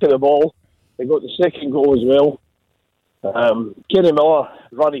first kick of the ball. He got the second goal as well. Kenny Miller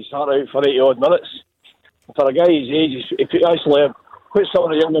ran his heart out for 80 odd minutes. For a guy his age, he could actually put some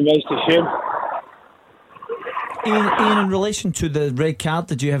of the younger guys to shame. Ian, in relation to the red card,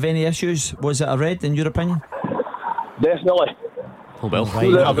 did you have any issues? Was it a red in your opinion? Definitely. Oh well,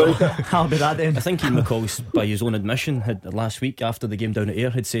 I'll be that then. I think Ian McCall, by his own admission, had last week after the game down at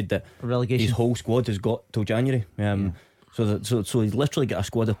Ayr, had said that relegation, his whole squad has got till January. So he's literally got a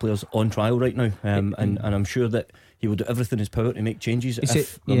squad of players on trial right now, and I'm sure that he will do everything in his power to make changes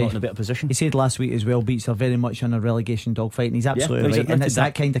if they're not in a better position. He said last week as well, Beats are very much on a relegation dogfight, and he's absolutely right. And it's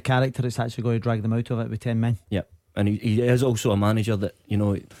that kind of character that's actually going to drag them out of it with 10 men. Yeah. And he is also a manager that, you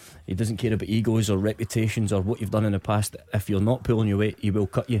know, he doesn't care about egos or reputations or what you've done in the past. If you're not pulling your weight, he will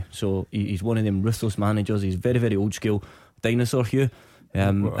cut you. So he's one of them ruthless managers. He's very, very old school. Dinosaur, Hugh.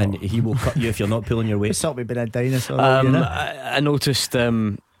 And he will cut you if you're not pulling your weight. It's not me being a dinosaur. I noticed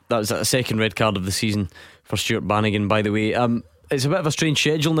that was a second red card of the season for Stuart Bannigan, by the way. It's a bit of a strange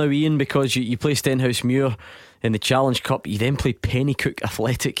schedule now, Ian, because you play Stenhousemuir in the Challenge Cup. You then play Pennycook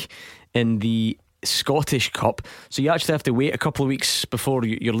Athletic in the Scottish Cup, so you actually have to wait a couple of weeks before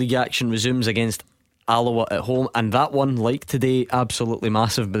your league action resumes against Alloa at home, and that one, like today, absolutely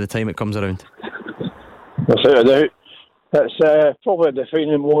massive by the time it comes around. Without a doubt, it's probably a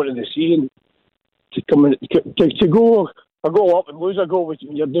defining moment of the season to come in, to go a goal up and lose a goal when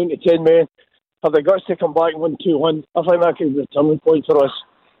you're down to 10 men, have the guts to come back and win 2-1. I think that could be the turning point for us.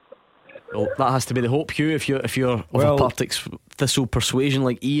 Well, that has to be the hope, Hugh, if you're of a Partick Thistle persuasion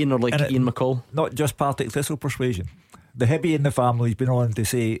like Ian or like Ian McCall. Not just Partick Thistle persuasion. The Hibby in the family's been on to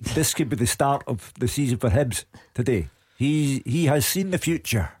say this could be the start of the season for Hibs today. He has seen the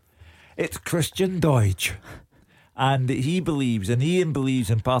future. It's Christian Deutsch, and he believes, and Ian believes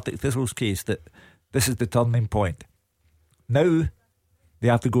in Partick Thistle's case, that this is the turning point. Now they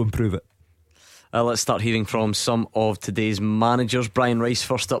have to go and prove it. Let's start hearing from some of today's managers. Brian Rice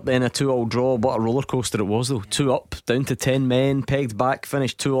first up then. A 2-2 draw. What a roller coaster it was though. 2 up, down to 10 men, pegged back,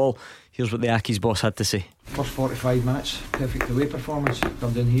 finished 2-2. Here's what the Accies boss had to say. First 45 minutes, perfect away performance.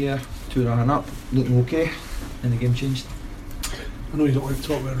 Come in here, 2-0 up, looking okay, and the game changed. I know you don't like to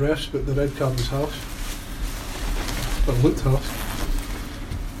talk about refs, but the red card was harsh. But it looked harsh.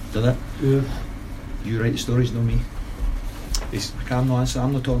 Did it? Yeah. You write the stories, not me. I'm not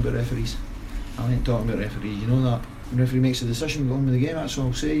talking about referees. I ain't talking about referees. You know that. The referee makes a decision, go on with the game, that's all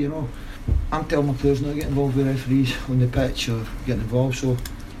I'll say, you know. I'm telling my players not to get involved with referees on the pitch or getting involved, so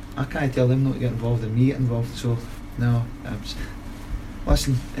I can't tell them not to get involved and me get involved, so no.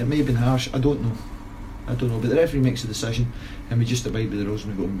 Listen, it may have been harsh, I don't know, but the referee makes a decision and we just abide by the rules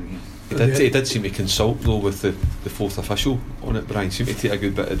and we go on with the game. He did seem to consult though with the fourth official on it. Brian seemed to take a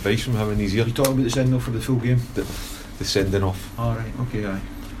good bit of advice from him in his ear. You talking about the sending off for the full game? The sending off. Alright, okay, aye.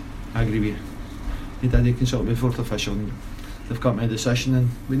 I agree with you. He did consult with the fourth official and they've come to a decision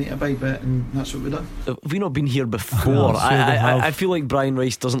and we need to abide by it, and that's what we've done. Have we not been here before? I feel like Brian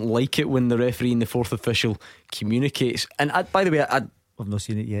Rice doesn't like it when the referee and the fourth official communicates. And by the way, I've not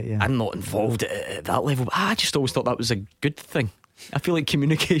seen it yet. Yeah, I'm not involved at that level, but I just always thought that was a good thing. I feel like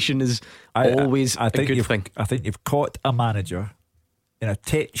communication is always a good thing. I think you've caught a manager in a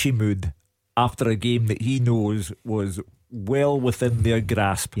tetchy mood after a game that he knows was well within their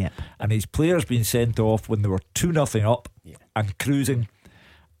grasp, and his players been sent off when they were 2-0 up and cruising,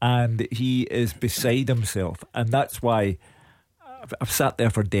 and he is beside himself. And that's why I've sat there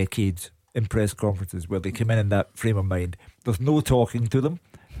for decades in press conferences where they come in that frame of mind. There's no talking to them.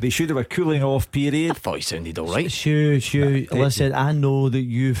 They should have a cooling off period. I thought he sounded alright. Shoo. Listen, I know that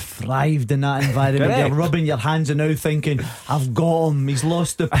you thrived in that environment. Correct. You're rubbing your hands and now thinking, I've got him, he's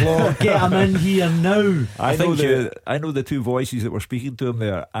lost the plot, get him in here now. I know the two voices that were speaking to him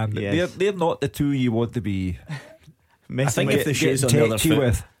there, and they're not the two you want to be. I think if the shoe's on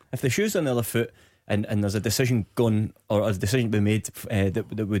the other foot, and there's a decision gone, or a decision to be made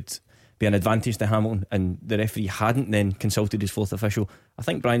that would be an advantage to Hamilton, and the referee hadn't then consulted his fourth official, I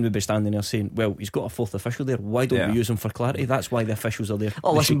think Brian would be standing there saying, well, he's got a fourth official there, why don't we use him for clarity? That's why the officials are there.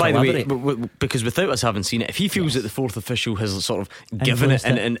 Oh, listen, by the way, because without us having seen it, if he feels that the fourth official has sort of given it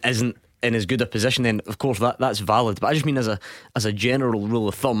and isn't in as good a position, then of course that's valid. But I just mean as a general rule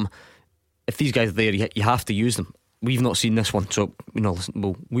of thumb, if these guys are there, you have to use them. We've not seen this one, so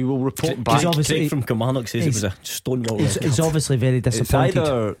we will report back. Craig from Kilmarnock says it was a stonewall. It's obviously very disappointed. It's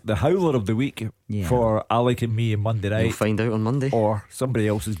either the howler of the week for Alec and me on Monday night. We'll find out on Monday, or somebody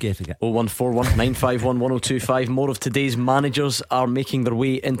else is getting it. 0141 951 1025. More of today's managers are making their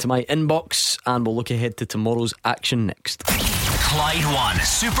way into my inbox, and we'll look ahead to tomorrow's action next. Clyde One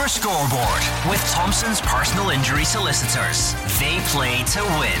Super Scoreboard with Thompson's personal injury solicitors. They play to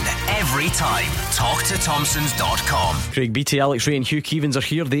win every time. Talk to Thompsons.com. Craig Beattie, Alex Ray and Hugh Keevins are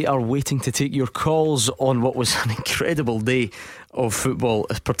here. They are waiting to take your calls on what was an incredible day of football,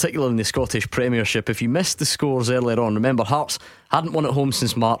 particularly in the Scottish Premiership. If you missed the scores earlier on, remember Hearts hadn't won at home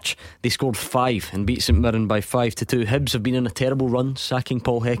since March. They scored 5 and beat St Mirren by 5-2. Hibs have been in a terrible run, sacking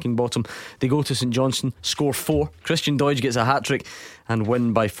Paul Heckingbottom. They go to St Johnstone, score 4. Christian Doidge gets a hat-trick and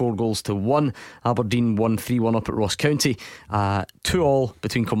win by 4-1. Aberdeen won 3-1 up at Ross County. 2-2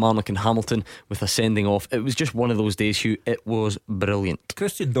 between Kilmarnock and Hamilton with a sending off. It was just one of those days, Hugh. It was brilliant.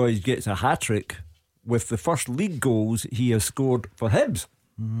 Christian Doidge gets a hat-trick with the first league goals he has scored for Hibs.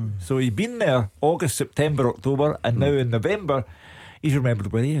 So he's been there August, September, October, and now in November he's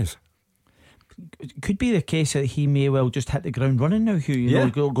remembered where he is. It could be the case that he may well just hit the ground running now, Hugh. You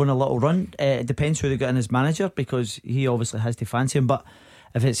know, going a little run. It depends who they got in as manager, because he obviously has to fancy him. But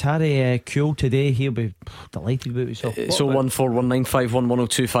if it's Harry Kuehl today, he'll be delighted with himself. So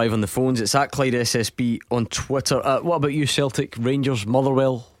 141951125 on the phones. It's at Clyde SSB on Twitter. What about you, Celtic, Rangers,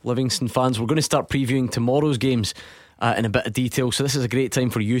 Motherwell, Livingston fans? We're going to start previewing tomorrow's games in a bit of detail, so this is a great time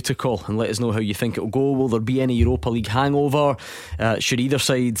for you to call and let us know how you think it'll go. Will there be any Europa League hangover? Should either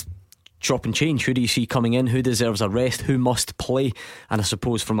side chop and change? Who do you see coming in? Who deserves a rest? Who must play? And I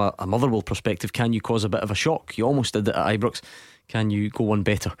suppose from a Motherwell perspective, can you cause a bit of a shock? You almost did it at Ibrox. Can you go one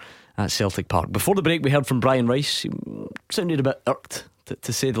better at Celtic Park? Before the break, we heard from Brian Rice. He sounded a bit irked,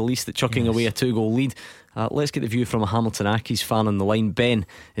 to say the least, at chucking away a 2-goal lead. Let's get the view from a Hamilton Accies fan on the line. Ben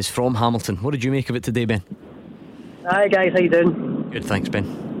is from Hamilton. What did you make of it today, Ben? Hi guys, how you doing? Good, thanks, Ben.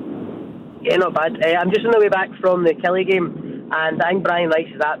 Yeah, not bad. I'm just on the way back from the Kelly game, and I think Brian Rice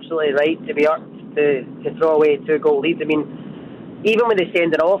is absolutely right to be irked to throw away 2-goal leads. I mean, even when they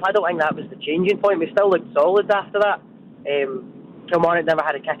send it off, I don't think that was the changing point. We still looked solid after that. Kilmarnock never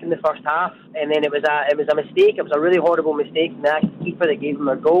had a kick in the first half, and then it was a mistake. It was a really horrible mistake from the keeper that gave them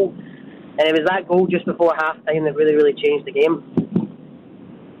their goal. And it was that goal just before half time that really changed the game.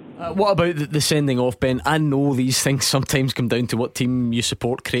 What about the sending off, Ben? I know these things sometimes come down to what team you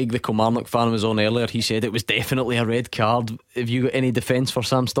support. Craig, the Kilmarnock fan, was on earlier. He said it was definitely a red card. Have you got any defence for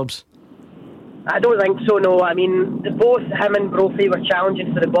Sam Stubbs? I don't think so, no. I mean, both him and Brophy were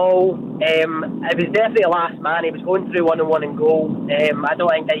challenging for the ball. It was definitely a last man. He was going through 1-on-1 in goal. I don't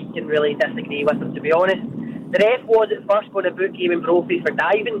think I can really disagree with him, to be honest. The ref was at first going to book him and Brophy for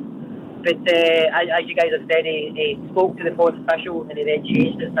diving, but as you guys have said, he spoke to the fourth official and he then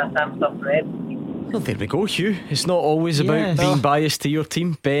changed it to a Sam Stubbs red. Well, there we go, Hugh. It's not always about being biased to your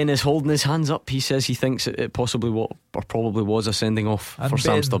team. Ben is holding his hands up. He says he thinks it possibly probably was a sending off for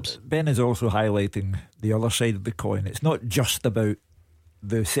Sam Stubbs. Ben is also highlighting the other side of the coin. It's not just about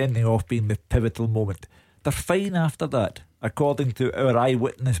the sending off being the pivotal moment. They're fine after that, according to our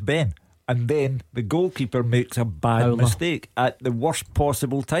eyewitness Ben. And then the goalkeeper makes a bad mistake at the worst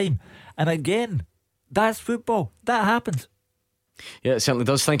possible time. And again, that's football. That happens. Yeah, it certainly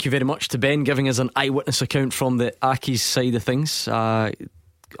does. Thank you very much to Ben giving us an eyewitness account from the Aki's side of things. I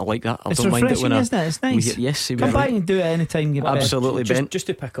like that. It's refreshing, isn't it? It's nice. Yes, come back and do it anytime you absolutely, Ben. Just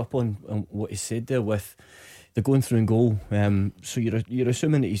to pick up on what he said there with the going through and goal. So you're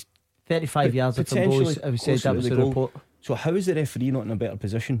assuming that he's 35 yards of the goal. I would say that was the report. So how is the referee not in a better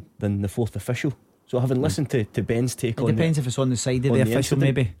position than the fourth official? So having listened to Ben's take on it, depends if it's on the side of the official incident,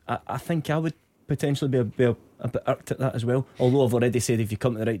 maybe. I think I would potentially be a bit irked at that as well. Although I've already said if you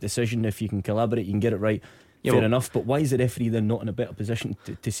come to the right decision, if you can collaborate, you can get it right. Fair enough, but why is the referee then not in a better position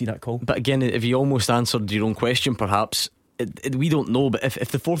to see that call? But again, if you almost answered your own question, perhaps we don't know. But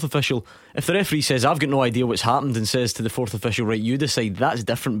if the fourth official, if the referee says I've got no idea what's happened and says to the fourth official, right, you decide, that's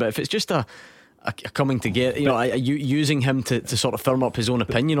different. But if it's just a coming together, using him to sort of firm up his own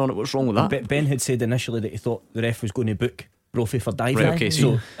opinion on it, what's wrong with that? Ben had said initially that he thought the ref was going to book Brophy for diving. Right, okay,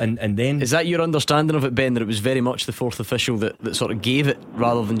 so and then is that your understanding of it, Ben, that it was very much the fourth official that sort of gave it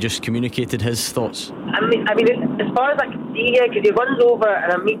rather than just communicated his thoughts? I mean, as far as I can see here, because he runs over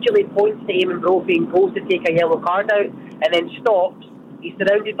and immediately points to him and Brophy and goes to take a yellow card out and then stops. He's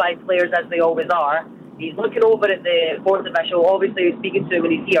surrounded by players as they always are. He's looking over at the fourth official, obviously he's speaking to him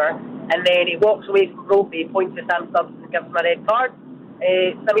when he's here, and then he walks away from Brophy, points to Sam Stubbs and gives him a red card.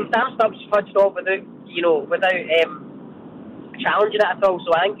 I mean, Sam Stubbs fudged off without challenging it at all,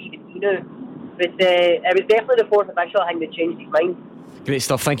 so I think even he knew. But it was definitely the fourth official, I think, that changed his mind. Great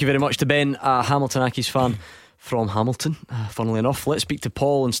stuff. Thank you very much to Ben, Hamilton Accies fan from Hamilton. Funnily enough, let's speak to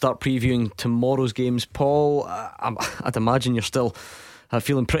Paul and start previewing tomorrow's games. Paul, I'd imagine you're still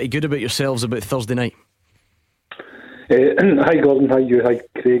feeling pretty good about yourselves about Thursday night. Hi Gordon, hi you, hi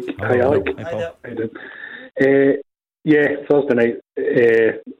Craig, hi Alec. Hi Paul. Yeah, Thursday night,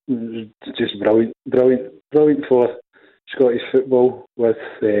 just brilliant for Scottish football, with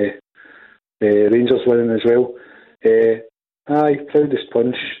Rangers winning as well. Proudest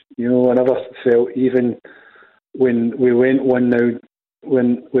punch. I never felt, even when we went 1-0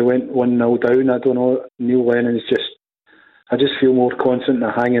 down, I don't know, Neil Lennon's I just feel more confident in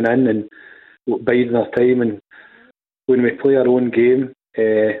hanging in and biding our time. And when we play our own game,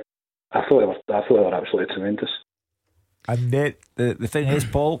 I thought they were absolutely tremendous. And the thing is,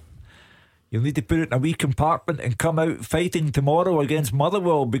 Paul, you'll need to put it in a wee compartment and come out fighting tomorrow against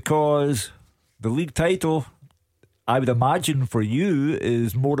Motherwell, because the league title, I would imagine for you,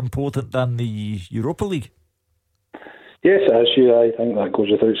 is more important than the Europa League. Yes, it is. I think that goes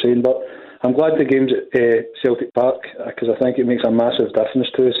without saying, but I'm glad the game's at Celtic Park, because I think it makes a massive difference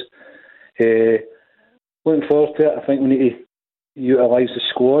to us. Looking forward to it. I think we need to utilise the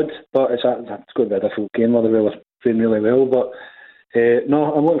squad, but it's going to be a difficult game. Motherwell are playing really well, but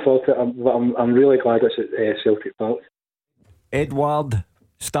no, I'm looking forward to it. I'm really glad it's at Celtic Park. Edouard,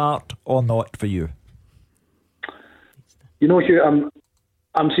 start or not for you? Hugh,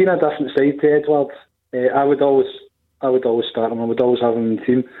 I'm seeing a different side to Edouard. I would always start him. I would always have him in the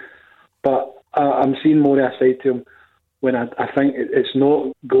team, but I'm seeing more of a side to him when I think it's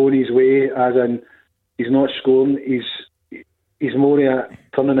not going his way, as in he's not scoring. He's more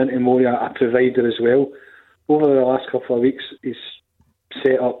turning into more a provider as well. Over the last couple of weeks, he's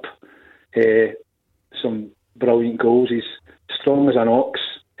set up some brilliant goals. He's strong as an ox.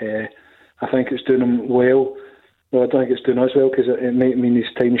 I think it's doing him well. Well, I don't think it's doing us well, because it might mean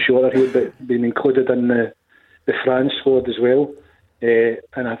his time shorter here, but being included in the France squad as well.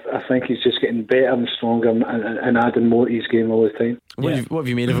 And I think he's just getting better and stronger and adding more to his game all the time. What have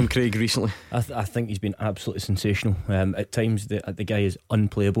you made of him, Craig, recently? I think he's been absolutely sensational. At times the guy is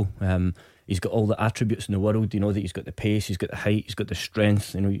unplayable. he's got all the attributes in the world. You know that he's got the pace, he's got the height, he's got the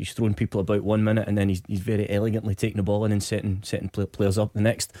strength. You know, he's throwing people about 1 minute, and then he's very elegantly taking the ball in and setting players up the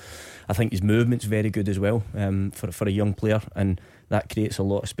next. I think his movement's very good as well, for a young player, and that creates a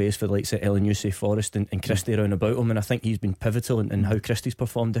lot of space for the likes of Ellen Yusuf, Forrest and Christie around about him. And I think he's been pivotal in how Christie's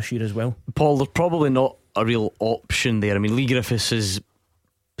performed this year as well. Paul, there's probably not a real option there. I mean, Lee Griffiths is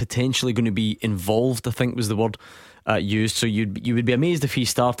potentially going to be involved, I think was the word used. So you would be amazed if he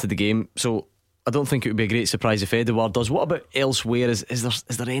started the game. So I don't think it would be a great surprise if Edouard does. What about elsewhere? Is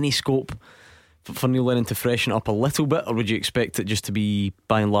there any scope for Neil Lennon to freshen it up a little bit, or would you expect it just to be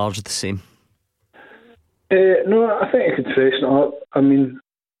by and large the same? No, I think he could freshen it up. I mean,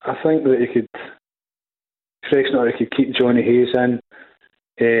 I think that he could freshen it up. He could keep Johnny Hayes in.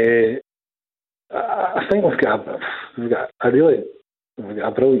 I think we've got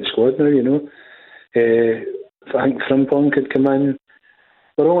a brilliant squad now, you know. I think Frimpong could come in.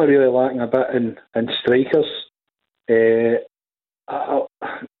 We're only really lacking a bit in strikers. I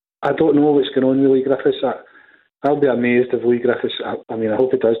don't know what's going on with Lee Griffiths. I'll be amazed if Lee Griffiths, I mean, I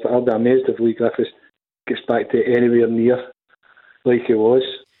hope he does, but I'll be amazed if Lee Griffiths gets back to anywhere near like he was.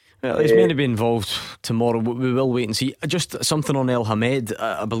 Well, he's meant to be involved tomorrow. We will wait and see. Just something on El Hamed.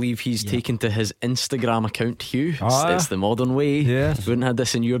 I believe he's taken to his Instagram account, Hugh. It's the modern way. Yes. You wouldn't have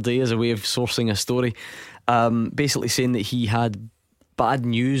this in your day as a way of sourcing a story. Basically saying that he had bad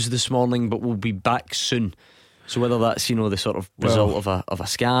news this morning but will be back soon. So whether that's, you know, the sort of result of a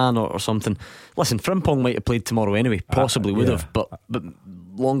scan or something. Listen, Frimpong might have played tomorrow anyway. Possibly would have, but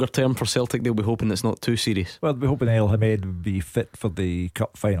longer term for Celtic, they'll be hoping it's not too serious. Well, they'll be hoping El Hamed will be fit for the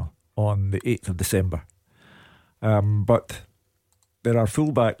cup final on the 8th of December. But there are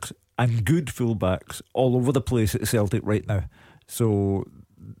fullbacks and good fullbacks all over the place at Celtic right now. So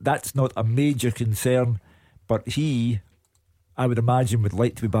that's not a major concern. But he, I would imagine, would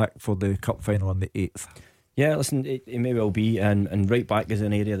like to be back for the cup final on the 8th. Yeah, listen, it may well be, and right back is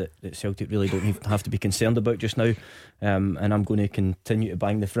an area that Celtic really don't even have to be concerned about just now. And I'm going to continue to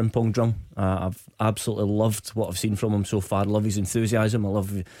bang the Frimpong drum. I've absolutely loved what I've seen from him so far. I love his enthusiasm. I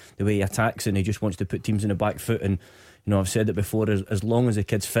love the way he attacks, and he just wants to put teams in the back foot. And you know, I've said it before, as long as the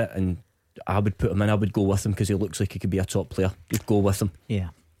kid's fit, and I would put him in, I would go with him, because he looks like he could be a top player. Just go with him. Yeah,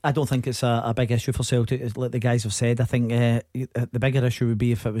 I don't think it's a big issue for Celtic, like the guys have said. I think the bigger issue would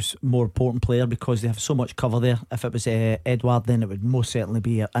be if it was more important player, because they have so much cover there. If it was Edouard, then it would most certainly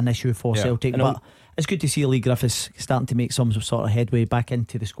be an issue for Celtic. But it's good to see Lee Griffiths starting to make some sort of headway back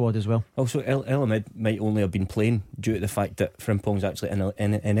into the squad as well. Also, El Hamed might only have been playing due to the fact that Frimpong's actually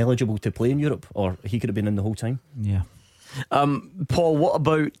ineligible to play in Europe, or he could have been in the whole time. Yeah. Paul, what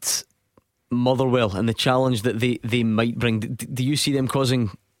about Motherwell and the challenge that they might bring? Do you see them causing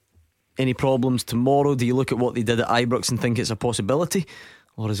any problems tomorrow? Do you look at what they did at Ibrox and think it's a possibility,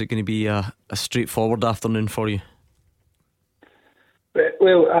 or is it going to be a straightforward afternoon for you?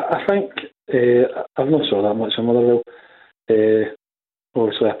 Well, I think I've not saw that much of Motherwell.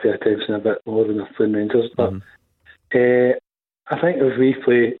 Obviously I pay attention a bit more when they're playing Rangers, but I think if we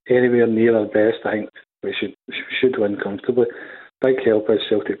play anywhere near our best, I think we should win comfortably. Big help is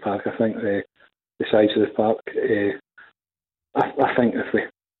Celtic Park. I think the size of the park, I think if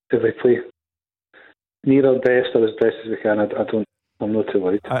we play near our best or as best as we can, I'm not too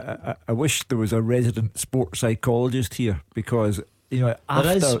worried. I wish there was a resident sports psychologist here, because you know,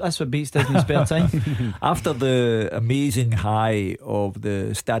 that's what beats Disney's spare time. After the amazing high of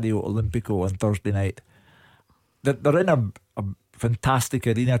the Stadio Olimpico on Thursday night, they're in a fantastic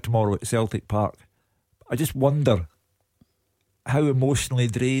arena tomorrow at Celtic Park. I just wonder how emotionally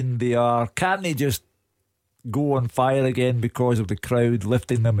drained they are. Can't they just go on fire again because of the crowd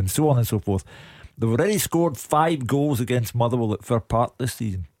lifting them and so on and so forth? They've already scored 5 goals against Motherwell at Fir Park this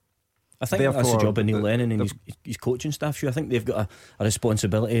season. I think that's the job of Neil Lennon and his coaching staff. I think they've got a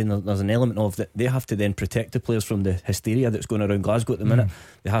responsibility, and there's an element of that they have to then protect the players from the hysteria that's going around Glasgow at the minute.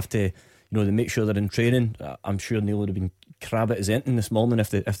 They have to, you know, they make sure they're in craining. I'm sure Neil would have been crab at his enting this morning if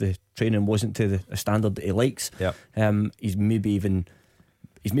the training wasn't to the standard that he likes. He's maybe even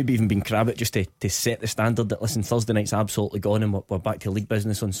been crab it just to set the standard that, listen, Thursday night's absolutely gone and we're back to league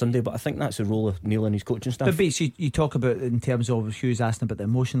business on Sunday. But I think that's the role of Neil and his coaching staff. But Bates, you talk about, in terms of Hugh's asking about the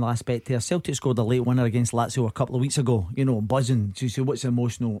emotional aspect there, Celtic scored a late winner against Lazio a couple of weeks ago, you know, buzzing. So you say, what's the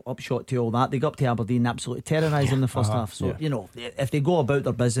emotional upshot to all that? They got up to Aberdeen, absolutely terrorised them in the first half. So you know, if they go about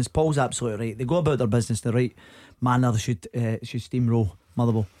their business, Paul's absolutely right, they go about their business the right manner, they should steamroll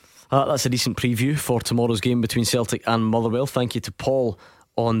Motherwell. That's a decent preview for tomorrow's game between Celtic and Motherwell. Thank you to Paul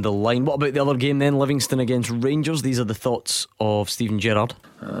on the line. What about the other game then, Livingston against Rangers? These are the thoughts of Stephen Gerrard.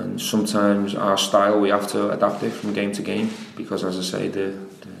 And sometimes our style, we have to adapt it from game to game, because as I say, the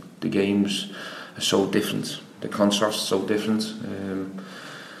the games are so different. The contrast is so different.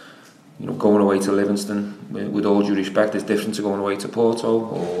 Going away to Livingston, with all due respect, is different to going away to Porto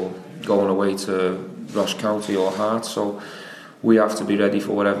or going away to Ross County or Hearts. So we have to be ready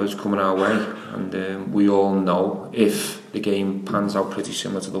for whatever's coming our way, and we all know if the game pans out pretty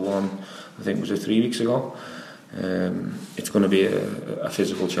similar to the one I think was 3 weeks ago, it's going to be a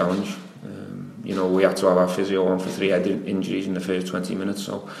physical challenge. We had to have our physio on for 3 head injuries in the first 20 minutes,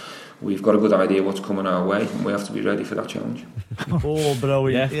 so we've got a good idea what's coming our way, and we have to be ready for that challenge. Oh,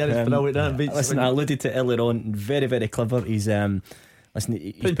 brilliant! Yeah, it's brilliant. Listen, I alluded to earlier on. Very, very clever. He's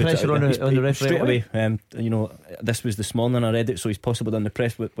he's put pressure on the referee straight away. This was this morning. I read it, so he's possibly done the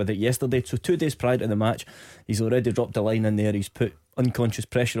press with it yesterday. So 2 days prior to the match, he's already dropped a line in there. He's put unconscious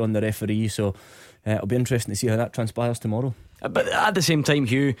pressure on the referee. So it'll be interesting to see how that transpires tomorrow. But at the same time,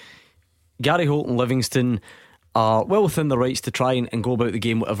 Hugh, Gary Holt and Livingston are well within their rights to try and go about the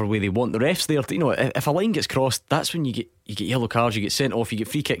game whatever way they want. The refs there, if a line gets crossed, that's when you get yellow cards, you get sent off, you get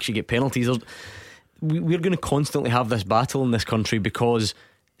free kicks, you get penalties. We're going to constantly have this battle in this country because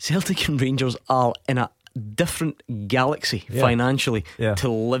Celtic and Rangers are in a different galaxy financially to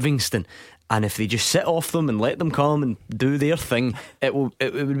Livingston, and if they just sit off them and let them come and do their thing, it would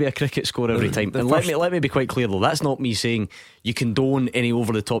be a cricket score every time. And let me be quite clear though, that's not me saying you condone any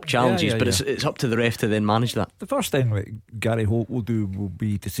over the top challenges, but it's up to the ref to then manage that. The first thing that Gary Holt will do will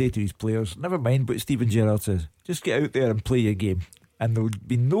be to say to his players, never mind what Stephen Gerrard says, just get out there and play your game, and there will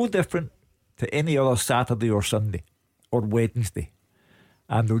be no different to any other Saturday or Sunday or Wednesday,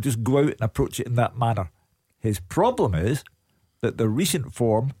 and they'll just go out and approach it in that manner. His problem is that the recent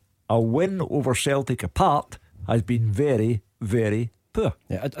form, a win over Celtic apart, has been very, very poor.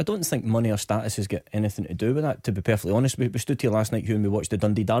 Yeah, I don't think money or status has got anything to do with that, to be perfectly honest. We stood here last night, Hugh, and we watched the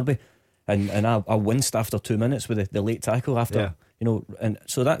Dundee derby, and I winced after 2 minutes with the late tackle after, and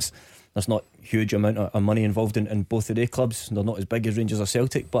so there's not a huge amount of money involved in both of their clubs. They're not as big as Rangers or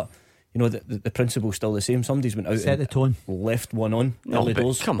Celtic, but the principle's still the same. Somebody's went out set the tone, left one on early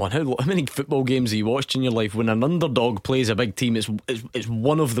doors. Come on, how many football games have you watched in your life? When an underdog plays a big team, it's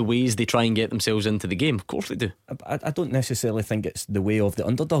one of the ways they try and get themselves into the game. Of course they do. I don't necessarily think it's the way of the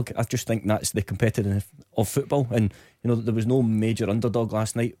underdog. I just think that's the competitive of football. And there was no major underdog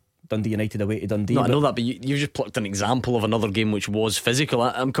last night. Dundee United away to Dundee. No, I know that, but you just plucked an example of another game which was physical.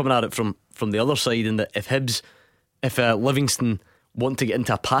 I'm coming at it from the other side, in that if Livingston want to get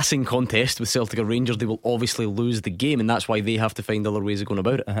into a passing contest with Celtic or Rangers, they will obviously lose the game, and that's why they have to find other ways of going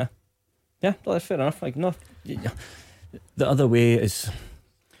about it. Yeah, well, that's fair enough. The other way is,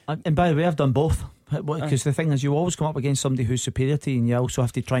 and by the way, I've done both, because the thing is, you always come up against somebody who's superior to you, and you also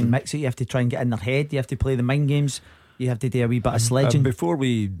have to try and mix it. You have to try and get in their head. You have to play the mind games. You have to do a wee bit of sledging. And before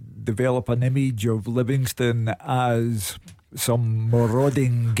we develop an image of Livingston as some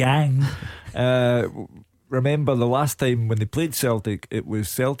marauding gang, remember the last time when they played Celtic, it was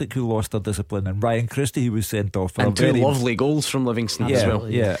Celtic who lost their discipline, and Ryan Christie who was sent off for and two lovely goals from Livingston as well.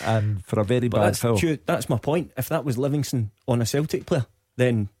 Yeah, and for a very bad foul. That's my point. If that was Livingston on a Celtic player,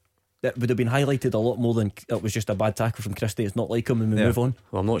 then that would have been highlighted a lot more than it was just a bad tackle from Christie. It's not like him, and we move on.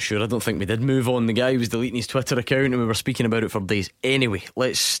 Well, I'm not sure. I don't think we did move on. The guy was deleting his Twitter account, and we were speaking about it for days. Anyway,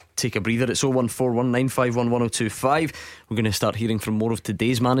 let's take a breather. It's 01419511025. We're going to start hearing from more of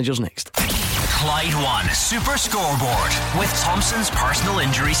today's managers next. Clyde One Super Scoreboard with Thompson's personal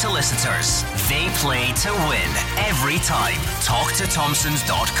injury solicitors. They play to win every time. Talk to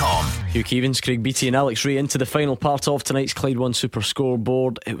Thompsons.com. Hugh Keevins, Craig Beattie and Alex Ray into the final part of tonight's Clyde One Super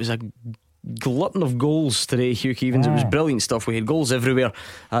Scoreboard. It was a glutton of goals today, Hugh Keevins. It was brilliant stuff. We had goals everywhere,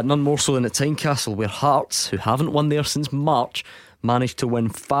 none more so than at Tynecastle, where Hearts, who haven't won there since March, managed to win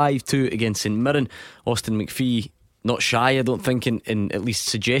 5-2 against St Mirren. Austin McPhee, not shy, I don't think, in at least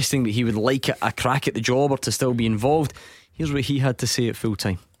suggesting that he would like a crack at the job or to still be involved. Here's what he had to say at full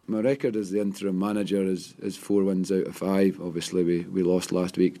time. My record as the interim manager is 4 wins out of 5. Obviously we lost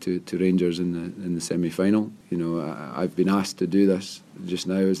last week to Rangers in the semi-final. I've been asked to do this just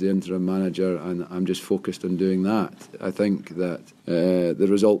now as the interim manager, and I'm just focused on doing that. I think that the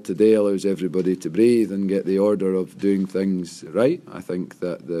result today allows everybody to breathe and get the order of doing things right. I think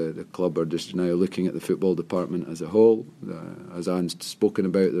that the club are just now looking at the football department as a whole. As Anne's spoken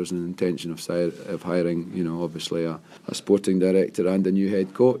about, there's an intention of hiring, obviously a sporting director and a new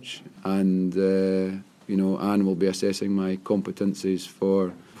head coach, and Anne will be assessing my competencies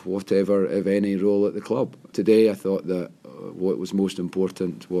for whatever, if any, role at the club. Today I thought that what was most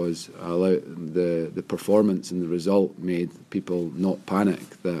important was the performance and the result made people not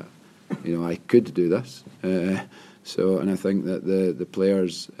panic that I could do this. So, and I think that the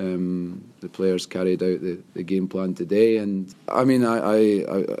players carried out the game plan today. And I mean,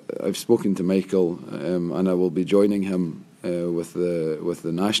 I've spoken to Michael, and I will be joining him with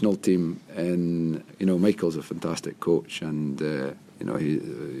the national team. And Michael's a fantastic coach, and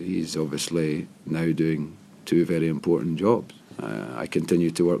he's obviously now doing two very important jobs. I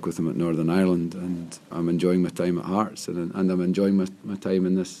continue to work with him at Northern Ireland, and I'm enjoying my time at Hearts, and I'm enjoying my time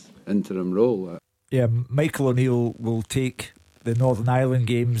in this interim role. Yeah, Michael O'Neill will take the Northern Ireland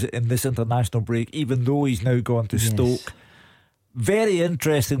games in this international break, even though he's now gone to Stoke. Very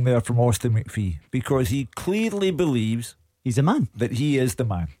interesting there from Austin McPhee, because he clearly believes he's a man, that he is the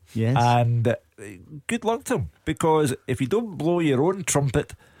man. Yes. And good luck to him, because if you don't blow your own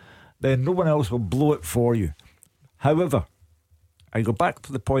trumpet, then no one else will blow it for you. However, I go back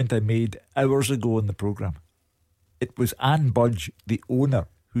to the point I made hours ago in the programme. It was Anne Budge, the owner,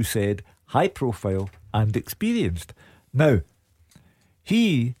 who said high profile and experienced. Now,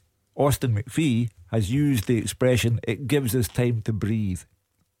 Austin McPhee, has used the expression, it gives us time to breathe.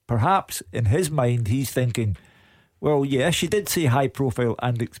 Perhaps in his mind he's thinking, well, yeah, she did say high profile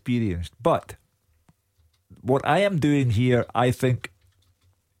and experienced, but what I am doing here, I think,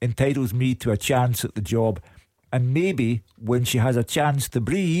 entitles me to a chance at the job. And maybe when she has a chance to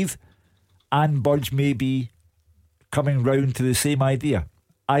breathe, Anne Budge may be coming round to the same idea.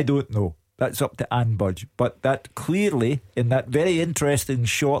 I don't know. That's up to Anne Budge. But that clearly, in that very interesting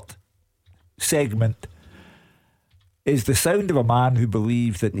short segment, is the sound of a man who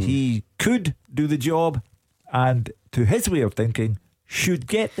believes that he could do the job, and to his way of thinking, should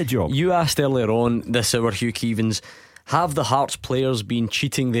get the job. You asked earlier on this hour, Hugh Keevins, have the Hearts players been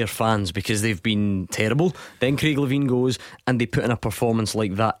cheating their fans because they've been terrible? Then Craig Levein goes and they put in a performance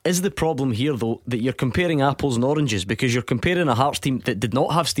like that. Is the problem here, though, that you're comparing apples and oranges? Because you're comparing a Hearts team that did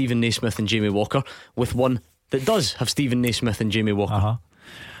not have Stephen Naismith and Jamie Walker with one that does have Stephen Naismith and Jamie Walker.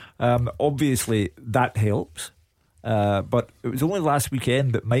 Obviously that helps, but it was only last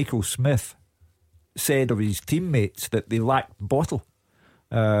weekend that Michael Smith said of his teammates that they lacked bottle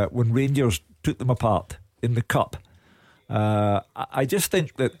when Rangers took them apart in the Cup. I just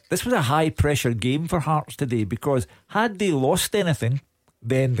think that this was a high pressure game for Hearts today, because had they lost anything,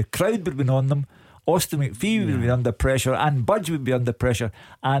 then the crowd would have been on them. Austin McPhee would be under pressure, and Budge would be under pressure,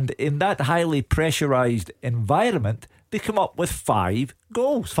 and in that highly pressurised environment they come up with 5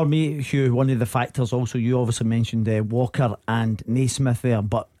 goals. For me, Hugh, one of the factors also, you obviously mentioned Walker and Naismith there,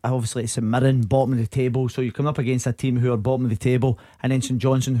 but obviously it's St Mirren, bottom of the table, so you come up against a team who are bottom of the table, and then St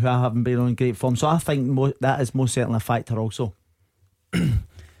Johnstone, who haven't been on great form. So I think that is most certainly a factor also.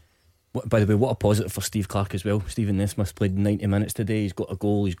 By the way, what a positive for Steve Clarke as well. Stephen Naismith played 90 minutes today. He's got a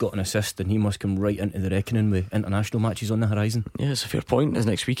goal, he's got an assist, and he must come right into the reckoning with international matches on the horizon. Yeah, it's a fair point. It's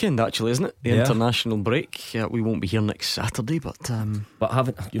next weekend, actually, isn't it? The international break. We won't be here next Saturday, but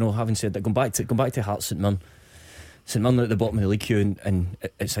having said that, going back to Hearts St Mirren. St Mirren are at the bottom of the league queue, and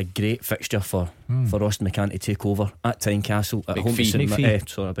it's a great fixture for Austin McCann to take over at Tynecastle at home to St Mirren.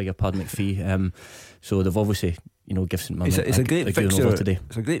 Sorry, I beg your pardon, McPhee. So they've obviously give St Mirren it's a great fixture today.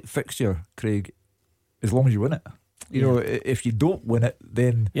 It's a great fixture, Craig, as long as you win it. You know, if you don't win it,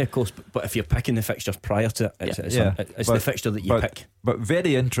 then of course. But if you're picking the fixtures prior to it, it's the fixture that you pick. But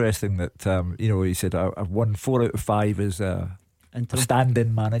very interesting that he said I've won 4 out of 5 as a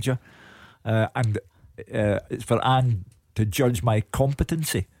stand-in manager, and it's for Anne to judge my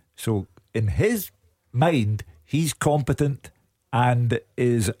competency. So in his mind, he's competent and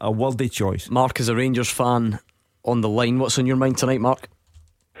is a worthy choice. Mark is a Rangers fan on the line. What's on your mind tonight, Mark?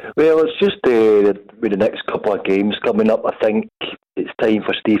 Well, it's just with the next couple of games coming up, I think it's time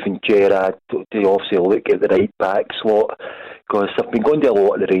for Stephen Gerrard to obviously look at the right back slot, because I've been going to a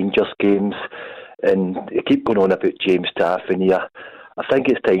lot of the Rangers games and they keep going on about James Tavernier. I think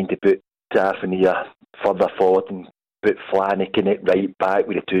it's time to put Tavernier further forward and put Flanagan at right back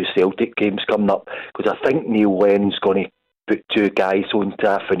with the 2 Celtic games coming up, because I think Neil Lennon's going to put 2 guys on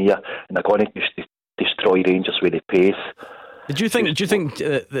Tavernier and they're going to just destroy Rangers with the pace. Do you think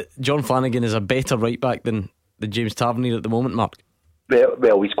that John Flanagan is a better right back than James Tavernier at the moment, Mark?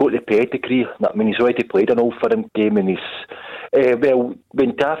 Well, he's got the pedigree. I mean, he's already played an Old Firm game, and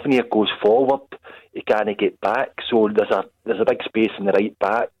when Tavernier goes forward, he can't get back. So there's a big space in the right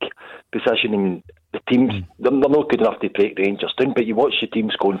back position, and the teams they're not good enough to break Rangers down. But you watch the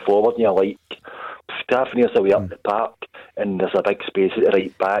teams going forward, and you're like, Tavernier's away up the park, and there's a big space at the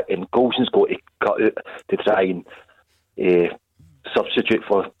right back, and Coulson's got to cut out to try and substitute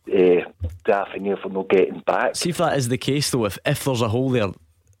for Tavernier for not getting back. See if that is the case, though. If there's a hole there,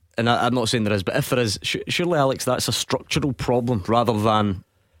 and I'm not saying there is, but if there is, surely, Alex, that's a structural problem rather than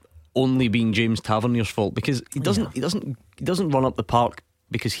only being James Tavernier's fault, because he doesn't run up the park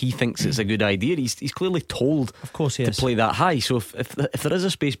because he thinks it's a good idea. He's clearly told, of course, to play that high. So if there is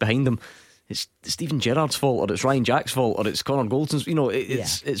a space behind him, it's Stephen Gerrard's fault, or it's Ryan Jack's fault, or it's Connor Goldson's.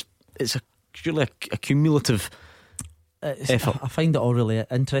 It's surely a cumulative effort. I find it all really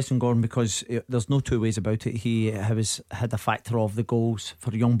interesting, Gordon, because there's no two ways about it. He has had a factor of the goals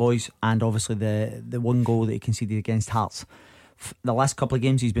for young boys, and obviously the one goal that he conceded against Hearts. The last couple of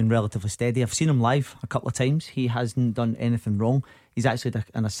games he's been relatively steady. I've seen him live a couple of times. He hasn't done anything wrong. He's actually had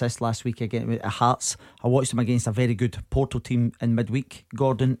an assist last week again at Hearts. I watched him against a very good Porto team in midweek.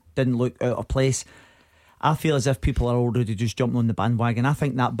 Gordon didn't look out of place. I feel as if people are already just jumping on the bandwagon. I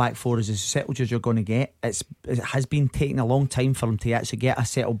think that back four is as settled as you're going to get. It has been taking a long time for him to actually get a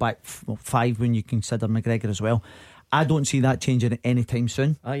settled back five when you consider McGregor as well. I don't see that changing anytime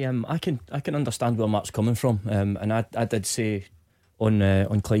soon. I can understand where Mark's coming from, and I did say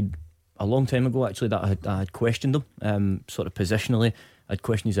on Clyde a long time ago actually that I had questioned him, sort of positionally. I'd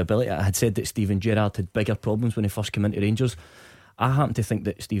questioned his ability. I had said that Stephen Gerrard had bigger problems when he first came into Rangers. I happen to think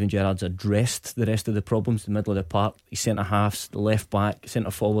that Stephen Gerrard's addressed the rest of the problems, the middle of the park, his centre halves, the left back, centre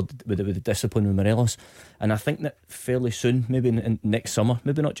forward with the discipline with Morelos. And I think that fairly soon, maybe in next summer,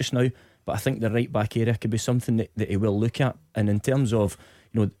 maybe not just now, but I think the right back area could be something that he will look at. And in terms of,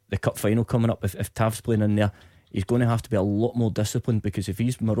 the cup final coming up, if Tav's playing in there, he's going to have to be a lot more disciplined, because if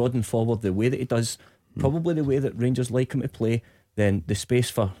he's marauding forward the way that he does, probably the way that Rangers like him to play, then the space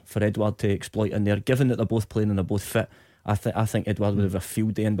for Edouard to exploit in there, given that they're both playing and they're both fit, I think Edouard would have a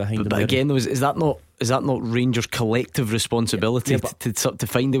field day in behind him. But again, is that not Rangers' collective responsibility to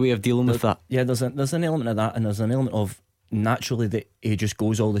find a way of dealing with that? Yeah, there's an element of that, and there's an element of naturally that he just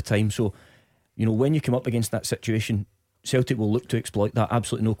goes all the time. So when you come up against that situation, Celtic will look to exploit that,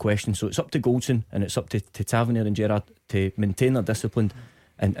 absolutely no question. So it's up to Goldson and it's up to Tavernier and Gerrard to maintain their discipline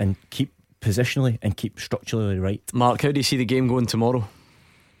and keep positionally and keep structurally right. Mark, how do you see the game going tomorrow?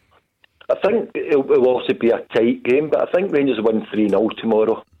 I think it will also be a tight game, but I think Rangers win 3-0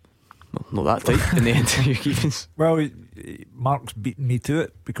 tomorrow. Not that tight in the end, you Keevins. Well, Mark's beaten me to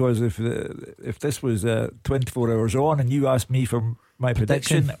it, because if this was 24 hours on and you asked me for my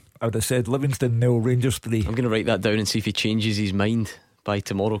prediction, I would have said Livingston 0, Rangers 3. I'm going to write that down and see if he changes his mind by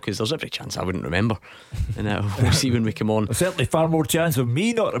tomorrow, because there's every chance I wouldn't remember, and we'll see when we come on. There's certainly far more chance of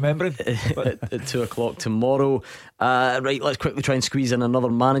me not remembering. At 2 o'clock tomorrow. Right, let's quickly try and squeeze in another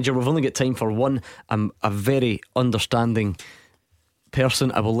manager. We've only got time for one. I'm a very understanding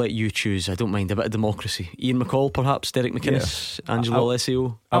person. I will let you choose. I don't mind a bit of democracy. Ian McCall, perhaps. Derek McInnes, Angelo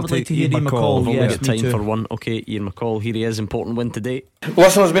Alessio. I would like to hear Ian McCall. We've only got time for one. Okay, Ian McCall, here he is. Important win today.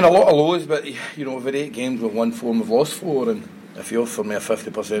 Listen, there's been a lot of lows, but over 8 games we've won 4 and we've lost 4, and if you offer me a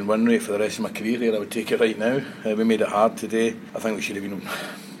 50% win rate for the rest of my career here, I would take it right now. We made it hard today. I think we should have been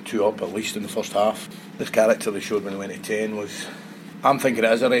 2 up at least in the first half. This character they showed when they went to 10 was... I'm thinking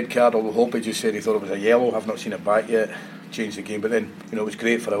it is a red card, although Hope just said he thought it was a yellow. I've not seen it back yet. Changed the game, but then it was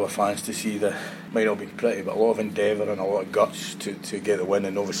great for our fans to see the, might not be pretty, but a lot of endeavour and a lot of guts to get the win.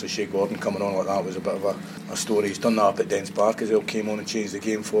 And obviously Shea Gordon coming on like that was a bit of a story. He's done that up at Dens Park as well, came on and changed the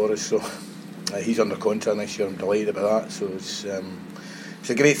game for us, so he's under contract next year. I'm delighted about that. So it's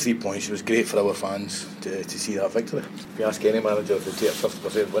a great 3 points. It was great for our fans to see that victory. If you ask any manager if they take a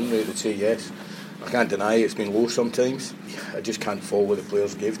 50% win rate, they'd say yes. I can't deny it's been low sometimes. I just can't follow what the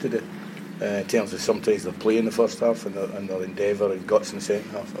players gave today. In terms of sometimes their play in the first half and their endeavour and guts in the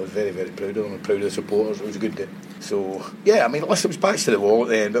second half. I was very, very proud of them and proud of the supporters. It was a good day. So, yeah, I mean, listen, it was backs to the wall at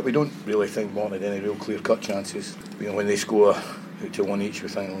the end, but we don't really think Morton had any real clear-cut chances. When they score 2-1 each, we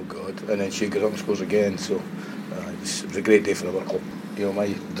think, oh God, and then Shea goes up and scores again. So it was a great day for our club. My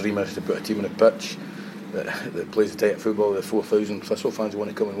dream is to put a team on the pitch that plays the type of football that 4,000 Thistle fans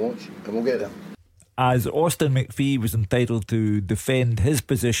want to come and watch, and we'll get there. As Austin McPhee was entitled to defend his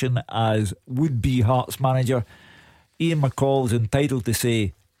position as would-be Hearts manager, Ian McCall is entitled to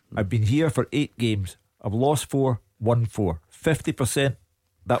say, I've been here for 8 games, I've lost 4, won 4, 50%,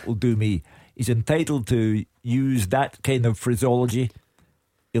 that will do me. He's entitled to use that kind of phraseology.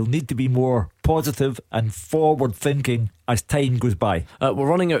 He'll need to be more positive and forward thinking as time goes by. We're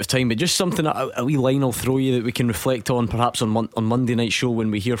running out of time, but just something, a wee line I'll throw you that we can reflect on perhaps on Monday night show when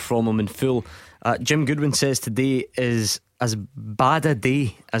we hear from him in full. Jim Goodwin says today is as bad a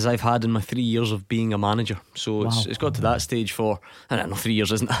day as I've had in my 3 years of being a manager. So it's got to that stage for, I don't know, 3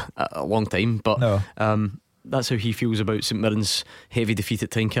 years isn't a long time, but no. That's how he feels about St Mirren's heavy defeat at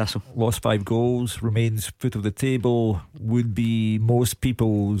Tynecastle. Lost 5 goals, remains foot of the table, would be most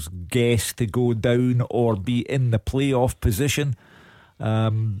people's guess to go down or be in the playoff position.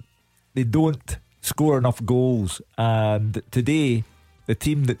 They don't score enough goals, and today the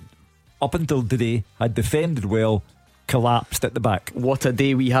team that up until today, had defended well, collapsed at the back. What a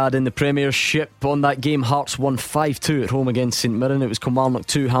day we had in the Premiership. On that game, Hearts won 5-2 at home against St Mirren. It was Kilmarnock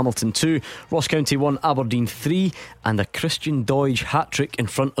 2, Hamilton 2, Ross County 1, Aberdeen 3, and a Christian Doidge hat-trick in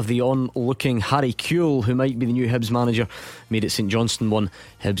front of the on-looking Harry Kewell, who might be the new Hibs manager. Made it St Johnstone 1,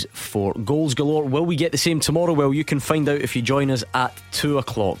 Hibs 4. Goals galore. Will we get the same tomorrow? Well, you can find out if you join us at 2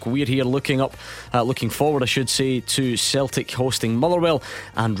 o'clock. We're here looking forward, I should say, to Celtic hosting Motherwell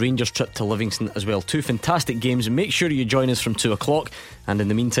and Rangers' trip to Livingston as well. 2 fantastic games. Make sure you join us from 2 o'clock, and in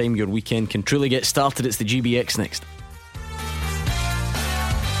the meantime your weekend can truly get started. It's the GBX next.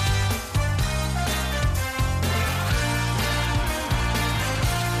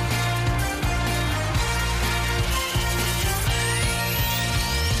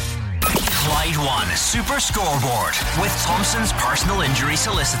 Clyde One Super Scoreboard with Thompson's personal injury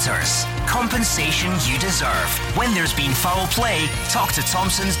solicitors. Compensation you deserve. When there's been foul play, talk to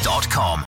Thompsons.com.